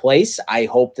better place. I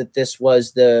hope that this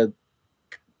was I'm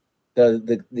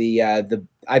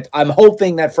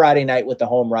hoping that Friday night with the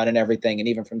home run and everything, and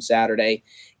even from Saturday,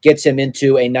 gets him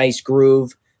into a nice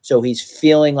groove so he's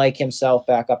feeling like himself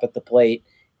back up at the plate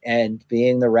and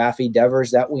being the Rafi Devers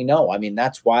that we know. I mean,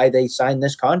 that's why they signed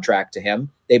this contract to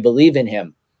him. They believe in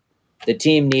him. The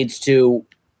team needs to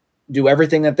do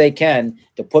everything that they can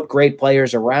to put great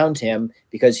players around him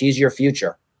because he's your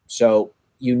future. So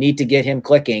you need to get him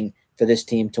clicking for this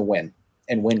team to win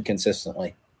and win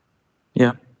consistently.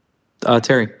 Yeah.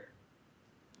 Terry?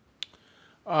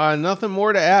 Nothing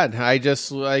more to add. I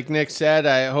just, like Nick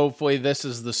said, hopefully this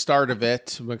is the start of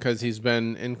it because he's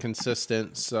been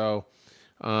inconsistent. So,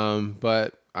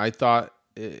 but I thought,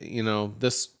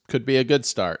 this could be a good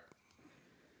start.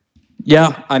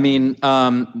 Yeah, I mean,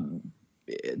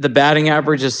 the batting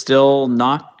average is still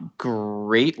not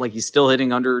great. Like, he's still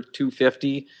hitting under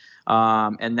 250,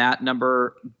 and that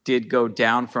number did go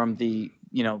down from the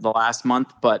last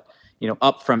month, but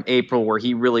up from April, where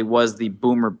he really was the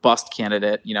boomer bust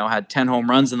candidate. Had 10 home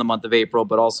runs in the month of April,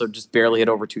 but also just barely hit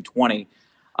over 220,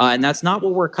 and that's not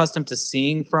what we're accustomed to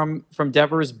seeing from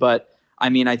Devers. But I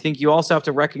mean, I think you also have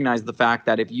to recognize the fact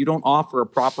that if you don't offer a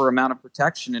proper amount of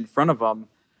protection in front of him,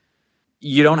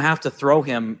 you don't have to throw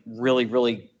him really,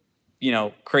 really,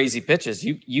 crazy pitches.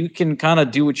 You can kind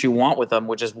of do what you want with him,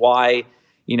 which is why,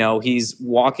 he's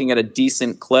walking at a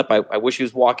decent clip. I wish he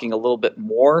was walking a little bit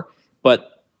more, but,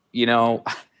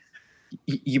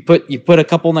 you put a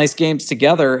couple nice games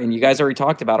together, and you guys already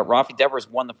talked about it. Rafi Devers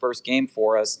won the first game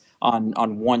for us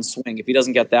on one swing. If he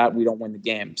doesn't get that, we don't win the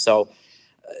game. So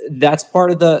that's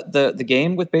part of the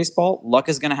game with baseball. Luck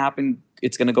is going to happen.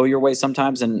 It's going to go your way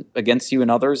sometimes and against you and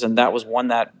others. And that was one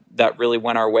that really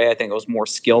went our way. I think it was more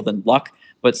skill than luck,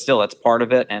 but still, that's part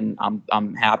of it. And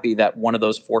I'm happy that one of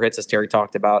those 4 hits, as Terry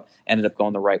talked about, ended up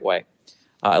going the right way,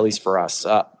 at least for us.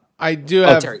 I do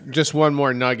have just one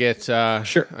more nugget.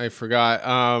 Sure. I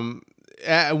forgot.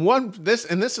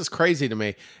 This is crazy to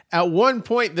me. At one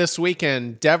point this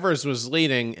weekend, Devers was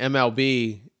leading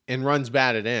MLB in runs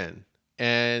batted in.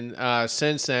 And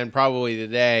since then, probably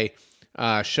today,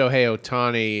 Shohei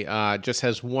Ohtani just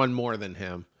has one more than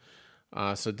him.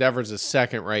 So Devers is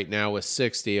second right now with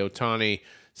 60, Ohtani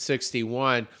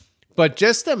 61. But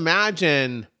just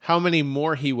imagine how many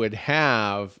more he would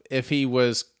have if he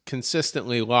was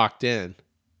consistently locked in.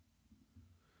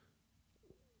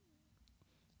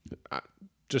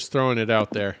 Just throwing it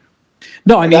out there.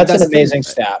 No, I mean, that's an amazing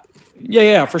stat.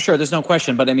 Yeah, for sure. There's no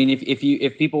question. But I mean,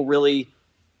 if people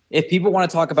want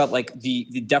to talk about like the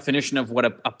definition of what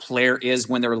a player is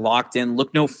when they're locked in,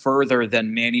 look no further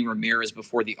than Manny Ramirez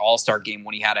before the All-Star game,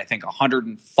 when he had, I think,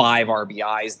 105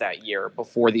 RBIs that year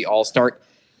before the All-Star.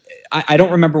 I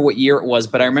don't remember what year it was,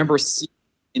 but I remember seeing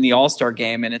in the All-Star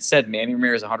game, and it said Manny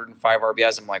Ramirez 105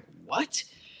 RBIs. I'm like, what?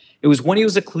 It was when he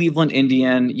was a Cleveland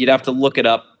Indian. You'd have to look it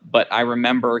up, but I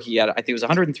remember he had, I think it was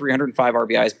 103, 105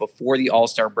 RBIs before the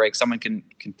All-Star break. Someone can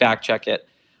fact check it.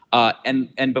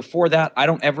 And before that, I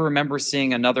don't ever remember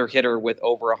seeing another hitter with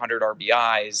over 100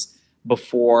 RBIs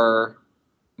before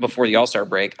before the All-Star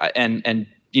break. And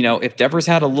if Devers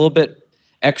had a little bit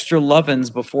extra lovin's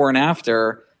before and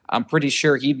after, I'm pretty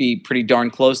sure he'd be pretty darn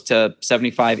close to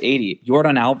 75, 80.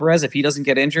 Yordan Alvarez, if he doesn't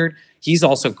get injured, he's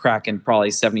also cracking probably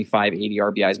 75, 80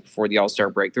 RBIs before the All-Star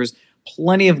break. There's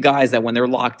plenty of guys that when they're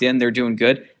locked in, they're doing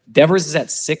good. Devers is at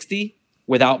 60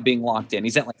 without being locked in.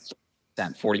 He's at like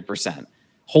 40%.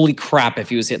 Holy crap, if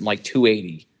he was hitting like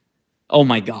 280. Oh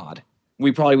my God.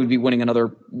 We probably would be winning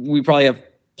we probably have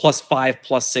 +5,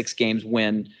 +6 games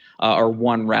win, or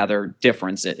one rather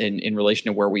difference in relation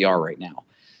to where we are right now.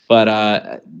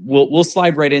 But we'll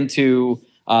slide right into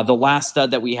the last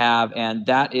stud that we have, and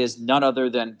that is none other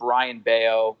than Brian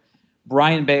Bayo.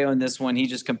 Brian Bayo in this one, he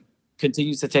just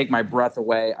continues to take my breath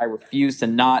away. I refuse to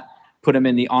not put him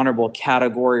in the honorable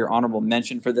category or honorable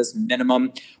mention for this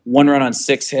minimum. 1 run on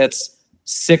 6 hits,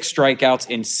 6 strikeouts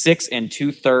in 6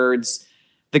 2/3.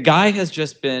 The guy has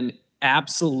just been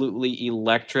absolutely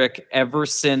electric ever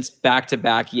since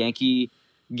back-to-back Yankee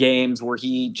games where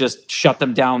he just shut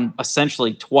them down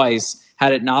essentially twice.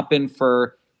 Had it not been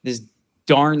for this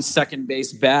darn second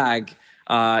base bag,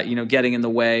 getting in the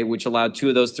way, which allowed 2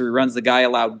 of those 3 runs. The guy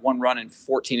allowed 1 run in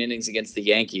 14 innings against the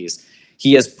Yankees.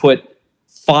 He has put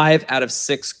 5 out of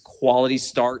 6 quality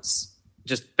starts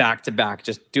just back to back,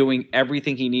 just doing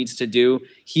everything he needs to do.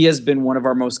 He has been one of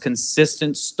our most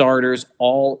consistent starters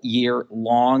all year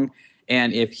long.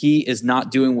 And if he is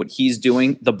not doing what he's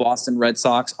doing, the Boston Red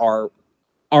Sox are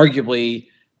arguably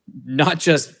not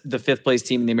just the 5th place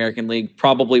team in the American League,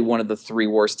 probably one of the 3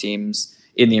 worst teams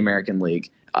in the American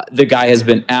League. The guy has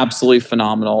been absolutely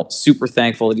phenomenal. Super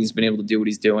thankful that he's been able to do what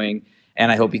he's doing.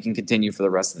 And I hope he can continue for the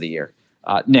rest of the year.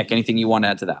 Nick, anything you want to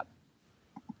add to that?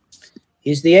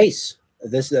 He's the ace.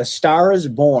 The star is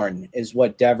born is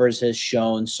what Devers has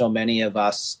shown so many of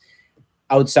us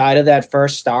outside of that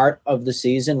first start of the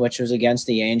season, which was against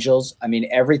the Angels. I mean,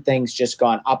 everything's just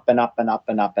gone up and up and up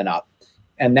and up and up.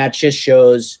 And that just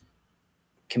shows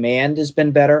command has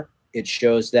been better. It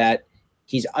shows that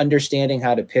he's understanding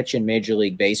how to pitch in Major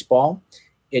League Baseball.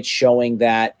 It's showing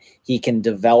that he can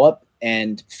develop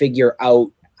and figure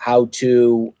out how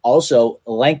to also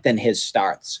lengthen his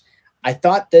starts. I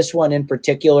thought this one in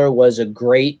particular was a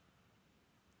great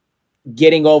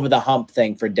getting over the hump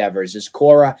thing for Devers, as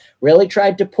Cora really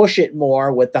tried to push it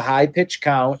more with the high pitch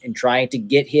count and trying to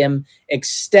get him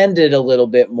extended a little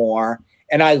bit more.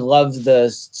 And I love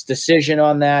the decision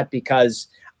on that because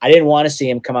I didn't want to see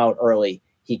him come out early.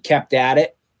 He kept at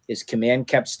it. His command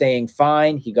kept staying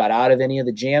fine. He got out of any of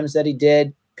the jams that he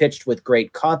did, pitched with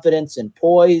great confidence and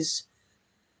poise.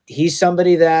 He's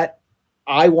somebody that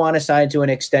I want to sign to an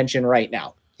extension right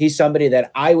now. He's somebody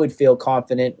that I would feel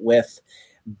confident with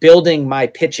building my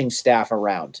pitching staff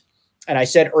around. And I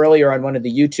said earlier on one of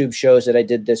the YouTube shows that I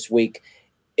did this week,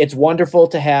 it's wonderful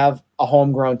to have a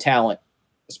homegrown talent,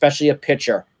 especially a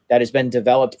pitcher that has been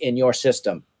developed in your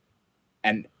system.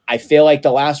 And I feel like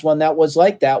the last one that was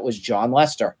like that was John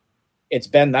Lester. It's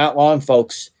been that long,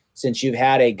 folks, since you've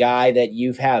had a guy that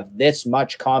you've have this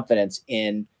much confidence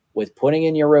in with putting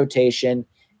in your rotation,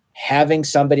 having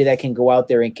somebody that can go out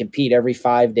there and compete every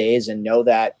 5 days and know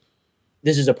that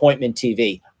this is appointment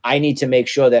TV. I need to make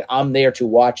sure that I'm there to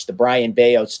watch the Brian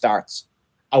Bayo starts.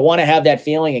 I want to have that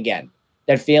feeling again,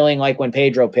 that feeling like when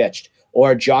Pedro pitched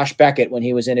or Josh Beckett when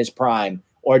he was in his prime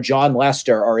or John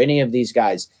Lester or any of these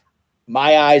guys.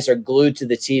 My eyes are glued to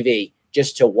the TV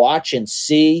just to watch and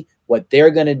see what they're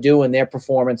going to do in their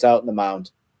performance out in the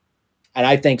mound. And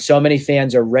I think so many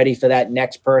fans are ready for that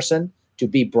next person to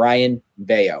be Brian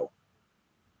Bayo.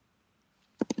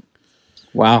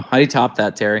 Wow. How do you top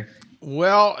that, Terry?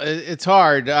 Well, it's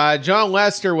hard. John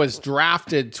Lester was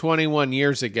drafted 21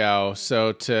 years ago.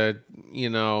 So to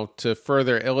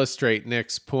further illustrate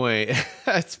Nick's point,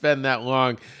 it's been that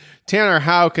long. Tanner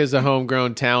Houck is a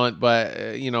homegrown talent, but,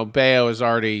 Bayo has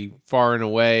already far and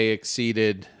away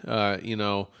exceeded,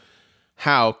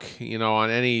 Houck, on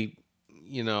any,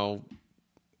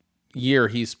 year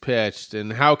he's pitched.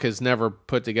 And Houck has never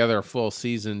put together a full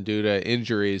season due to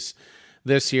injuries.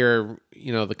 This year,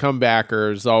 the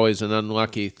comebacker is always an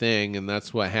unlucky thing, and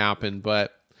that's what happened.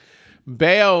 But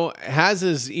Bayo has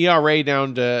his ERA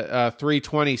down to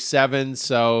 3.27,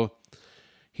 so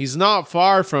he's not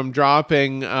far from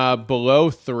dropping below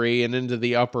 3 and into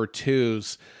the upper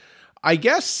 2s. I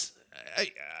guess,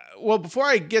 before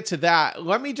I get to that,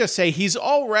 let me just say he's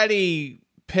already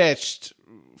pitched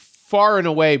far and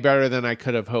away better than I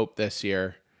could have hoped this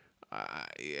year.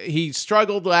 He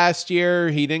struggled last year.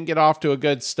 He didn't get off to a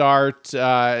good start.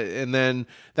 And then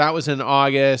that was in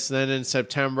August. Then in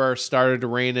September, started to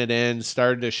rein it in,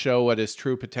 started to show what his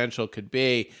true potential could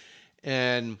be.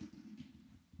 And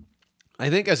I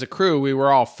think as a crew, we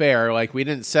were all fair. Like, we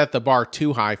didn't set the bar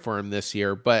too high for him this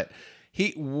year, but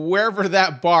wherever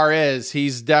that bar is,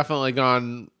 he's definitely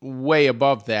gone way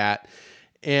above that.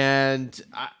 And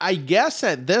I guess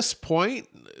at this point,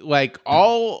 like,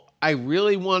 all I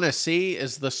really want to see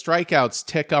is the strikeouts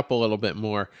tick up a little bit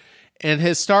more. And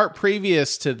his start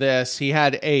previous to this, he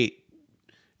had 8,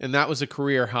 and that was a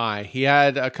career high. He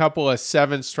had a couple of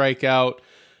 7 strikeout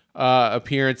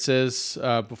appearances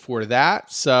before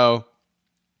that. So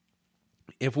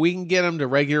if we can get him to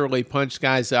regularly punch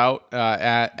guys out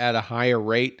at a higher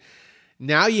rate,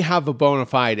 now you have a bona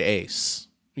fide ace.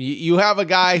 You have a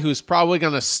guy who's probably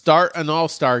going to start an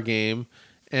all-star game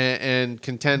and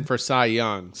contend for Cy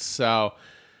Young. So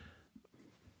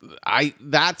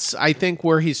that's I think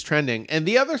where he's trending. And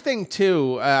the other thing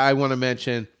too, I want to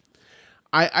mention,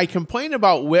 I complain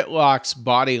about Whitlock's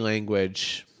body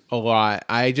language a lot.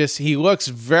 He looks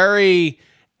very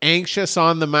anxious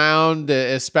on the mound,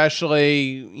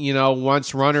 especially,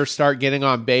 once runners start getting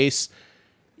on base.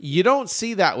 You don't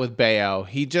see that with Bayo.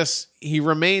 He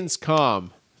remains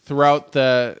calm throughout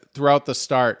the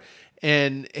start.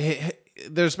 And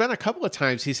there's been a couple of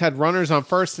times he's had runners on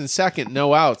first and second,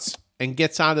 no outs, and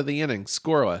gets out of the inning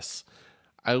scoreless.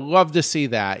 I love to see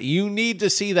that. You need to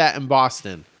see that in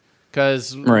Boston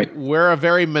because we're a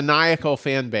very maniacal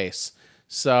fan base.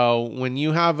 So when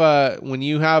you have a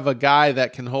guy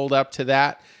that can hold up to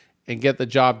that and get the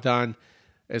job done,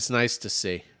 it's nice to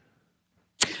see.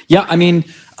 Yeah, I mean,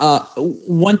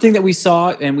 one thing that we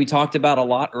saw and we talked about a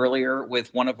lot earlier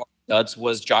with one of our studs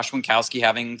was Josh Winckowski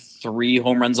having 3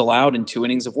 home runs allowed in 2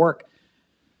 innings of work.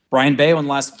 Brian Bayo in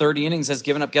the last 30 innings has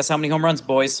given up, guess how many home runs,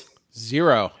 boys?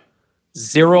 0.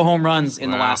 0 home runs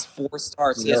in the last 4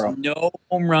 starts. 0. He has no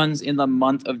home runs in the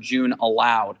month of June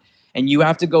allowed. And you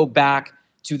have to go back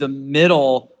to the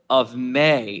middle of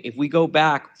May. If we go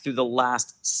back through the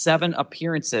last 7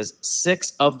 appearances,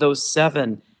 6 of those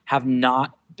 7 have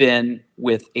not been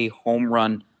with a home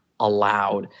run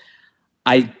allowed.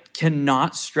 I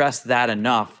cannot stress that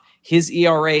enough. His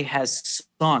ERA has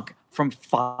sunk from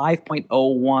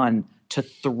 5.01 to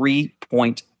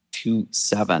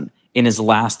 3.27 in his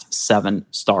last 7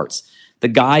 starts. The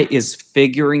guy is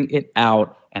figuring it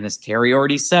out, and as Terry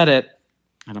already said it,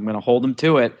 and I'm going to hold him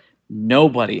to it,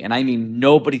 nobody, and I mean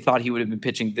nobody, thought he would have been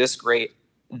pitching this great,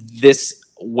 this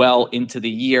well into the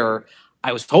year.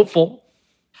 I was hopeful.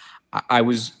 I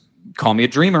was, call me a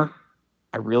dreamer.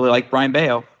 I really like Brian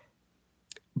Bayo.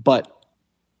 But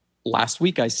last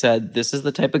week I said, this is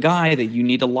the type of guy that you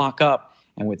need to lock up.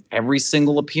 And with every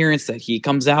single appearance that he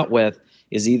comes out with,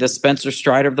 is he the Spencer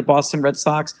Strider of the Boston Red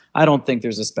Sox? I don't think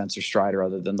there's a Spencer Strider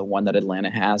other than the one that Atlanta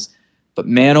has. But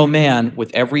man, oh man, with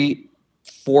every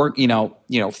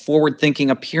forward-thinking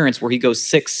appearance where he goes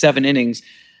 6-7 innings,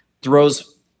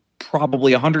 throws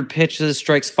probably 100 pitches,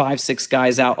 strikes 5-6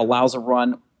 guys out, allows a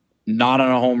run, not on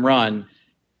a home run,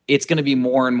 it's going to be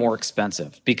more and more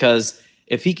expensive. Because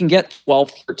if he can get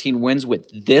 12, 13 wins with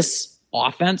this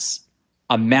offense,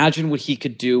 imagine what he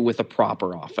could do with a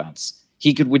proper offense.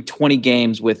 He could win 20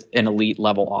 games with an elite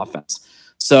level offense.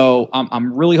 So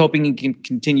I'm really hoping he can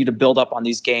continue to build up on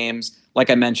these games. Like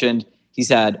I mentioned, he's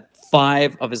had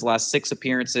 5 of his last 6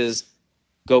 appearances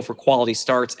go for quality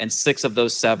starts, and 6 of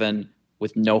those 7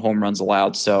 with no home runs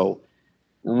allowed. So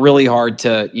really hard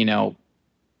to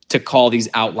call these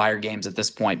outlier games at this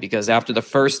point, because after the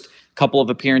first couple of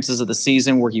appearances of the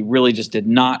season where he really just did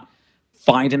not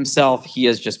find himself, he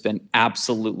has just been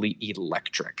absolutely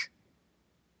electric.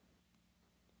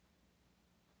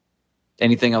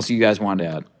 Anything else you guys wanted to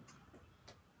add?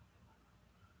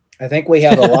 I think we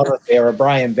have a love affair of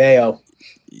Brian Bayo.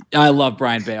 I love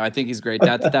Brian Bayo. I think he's great.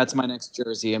 That's my next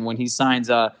jersey. And when he signs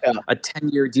a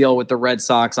 10-year deal with the Red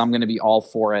Sox, I'm going to be all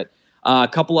for it. A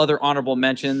couple other honorable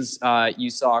mentions. You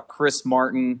saw Chris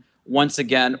Martin, once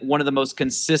again, one of the most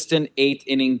consistent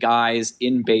 8th-inning guys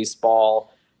in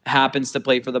baseball, happens to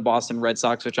play for the Boston Red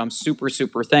Sox, which I'm super,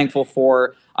 super thankful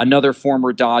for. Another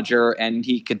former Dodger, and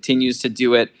he continues to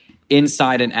do it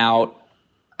inside and out.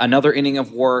 Another inning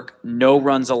of work, no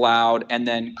runs allowed. And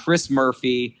then Chris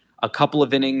Murphy, a couple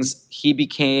of innings,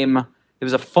 there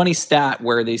was a funny stat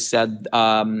where they said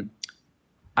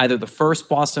either the first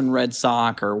Boston Red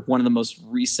Sox or one of the most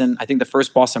recent, I think the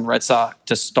first Boston Red Sox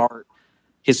to start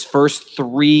his first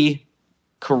 3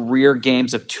 career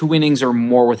games of 2 innings or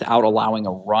more without allowing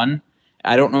a run.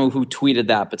 I don't know who tweeted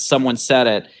that, but someone said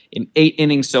it. In 8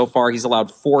 innings so far, he's allowed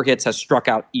 4 hits, has struck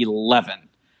out 11.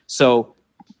 So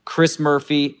Chris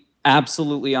Murphy,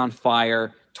 absolutely on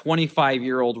fire.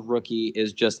 25-year-old rookie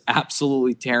is just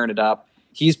absolutely tearing it up.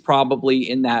 He's probably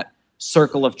in that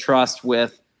circle of trust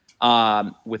with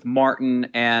Martin,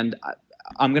 and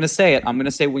I'm going to say it. I'm going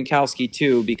to say Winckowski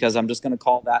too, because I'm just going to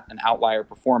call that an outlier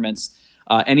performance.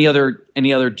 Any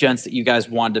other gents that you guys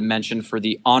wanted to mention for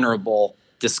the honorable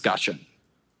discussion?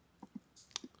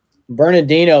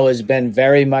 Bernardino has been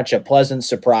very much a pleasant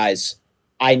surprise.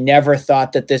 I never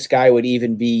thought that this guy would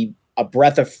even be a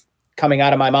breath of coming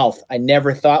out of my mouth. I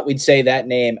never thought we'd say that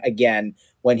name again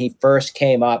when he first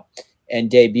came up and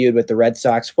debuted with the Red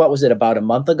Sox. What was it, about a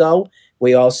month ago?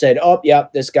 We all said, oh,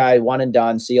 yep, this guy, one and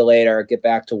done. See you later. Get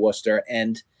back to Worcester.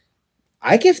 And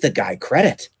I give the guy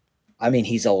credit. I mean,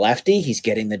 he's a lefty. He's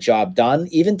getting the job done.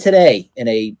 Even today, in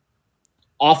a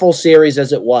awful series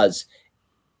as it was,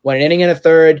 went an inning and a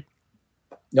third,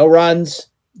 no runs,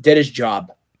 did his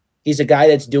job. He's a guy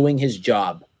that's doing his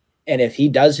job. And if he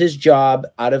does his job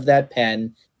out of that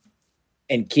pen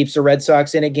and keeps the Red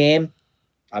Sox in a game,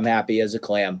 I'm happy as a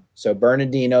clam. So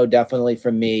Bernardino definitely,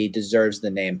 for me, deserves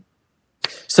the name.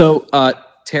 So,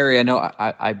 Terry, I know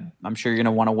I'm sure you're going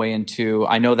to want to weigh in too.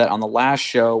 I know that on the last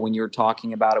show when you were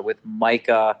talking about it with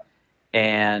Micah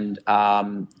and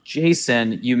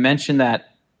Jason, you mentioned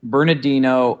that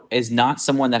Bernardino is not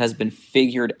someone that has been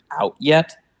figured out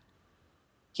yet.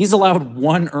 He's allowed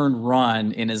one earned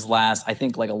run in his last, I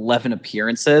think, like 11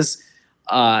 appearances.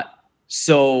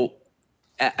 So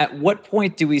at what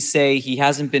point do we say he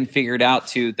hasn't been figured out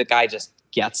to the guy just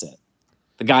gets it?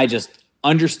 The guy just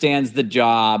understands the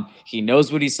job. He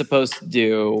knows what he's supposed to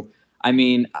do. I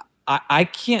mean, I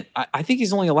can't. I think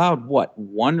he's only allowed, what,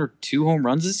 1 or 2 home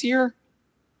runs this year?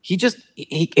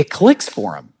 It clicks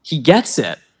for him. He gets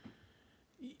it.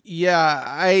 Yeah,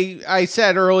 I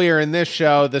said earlier in this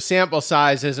show, the sample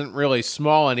size isn't really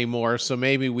small anymore, so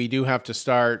maybe we do have to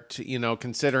start,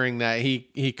 considering that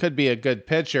he could be a good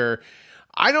pitcher.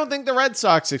 I don't think the Red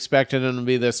Sox expected him to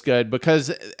be this good, because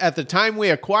at the time we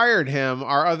acquired him,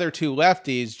 our other 2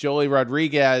 lefties, Joely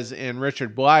Rodriguez and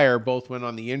Richard Blyer, both went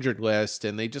on the injured list,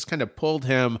 and they just kind of pulled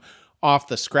him off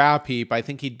the scrap heap. I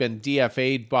think he'd been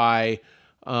DFA'd by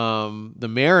the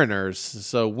Mariners,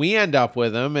 so we end up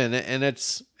with him, and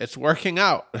it's working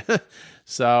out.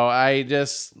 So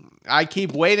I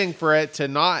keep waiting for it to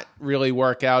not really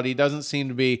work out. He doesn't seem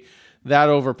to be that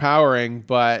overpowering,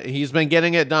 but he's been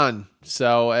getting it done.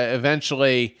 So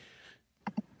eventually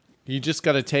you just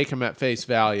got to take him at face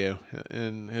value,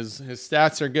 and his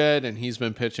stats are good, and he's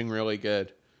been pitching really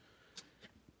good.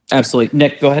 Absolutely.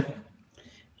 Nick, go ahead.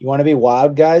 You want to be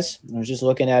wild, guys? I was just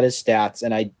looking at his stats,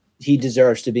 and he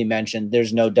deserves to be mentioned.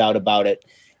 There's no doubt about it.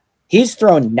 He's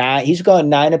gone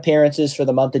 9 appearances for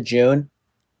the month of June.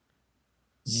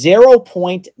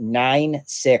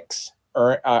 0.96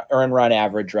 earn run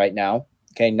average right now.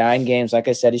 Okay, 9 games. Like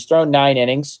I said, he's thrown 9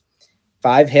 innings,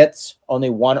 5 hits, only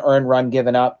 1 earned run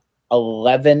given up,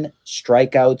 11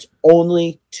 strikeouts,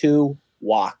 only 2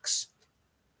 walks.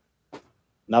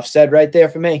 Enough said right there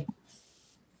for me.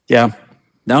 Yeah.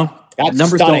 No, that's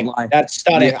numbers stunning. Don't lie. That's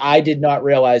stunning. Yeah. I did not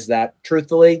realize that.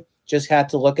 Truthfully, just had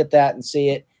to look at that and see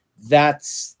it. That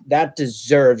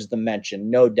deserves the mention,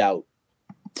 no doubt.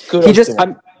 Kudos to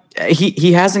him.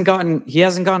 He hasn't gotten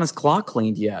his clock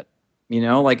cleaned yet.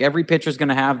 Like every pitcher's going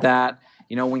to have that.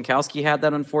 Winckowski had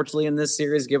that, unfortunately, in this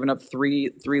series, giving up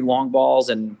three long balls,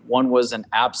 and one was an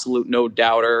absolute no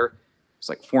doubter. It's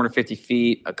like 450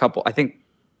 feet. A couple, I don't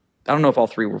know if all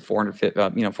 3 were 400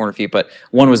 feet, but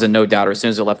one was a no doubter. As soon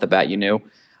as he left the bat, you knew.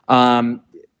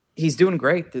 He's doing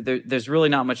great. There's really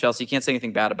not much else. You can't say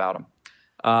anything bad about him.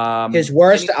 His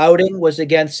worst outing was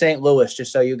against St. Louis,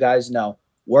 just so you guys know.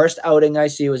 Worst outing I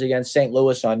see was against St.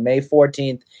 Louis on May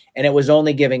 14th, and it was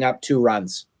only giving up 2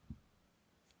 runs.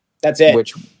 That's it.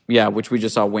 Which we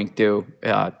just saw Wink do,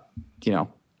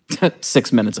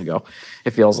 6 minutes ago,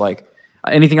 it feels like.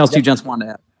 Anything else you gents want to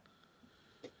add?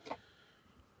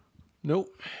 Nope.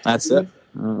 That's it.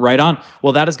 Right on.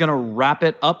 Well, that is going to wrap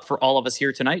it up for all of us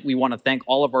here tonight. We want to thank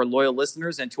all of our loyal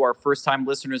listeners, and to our first-time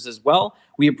listeners as well.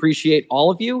 We appreciate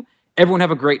all of you. Everyone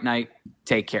have a great night.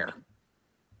 Take care.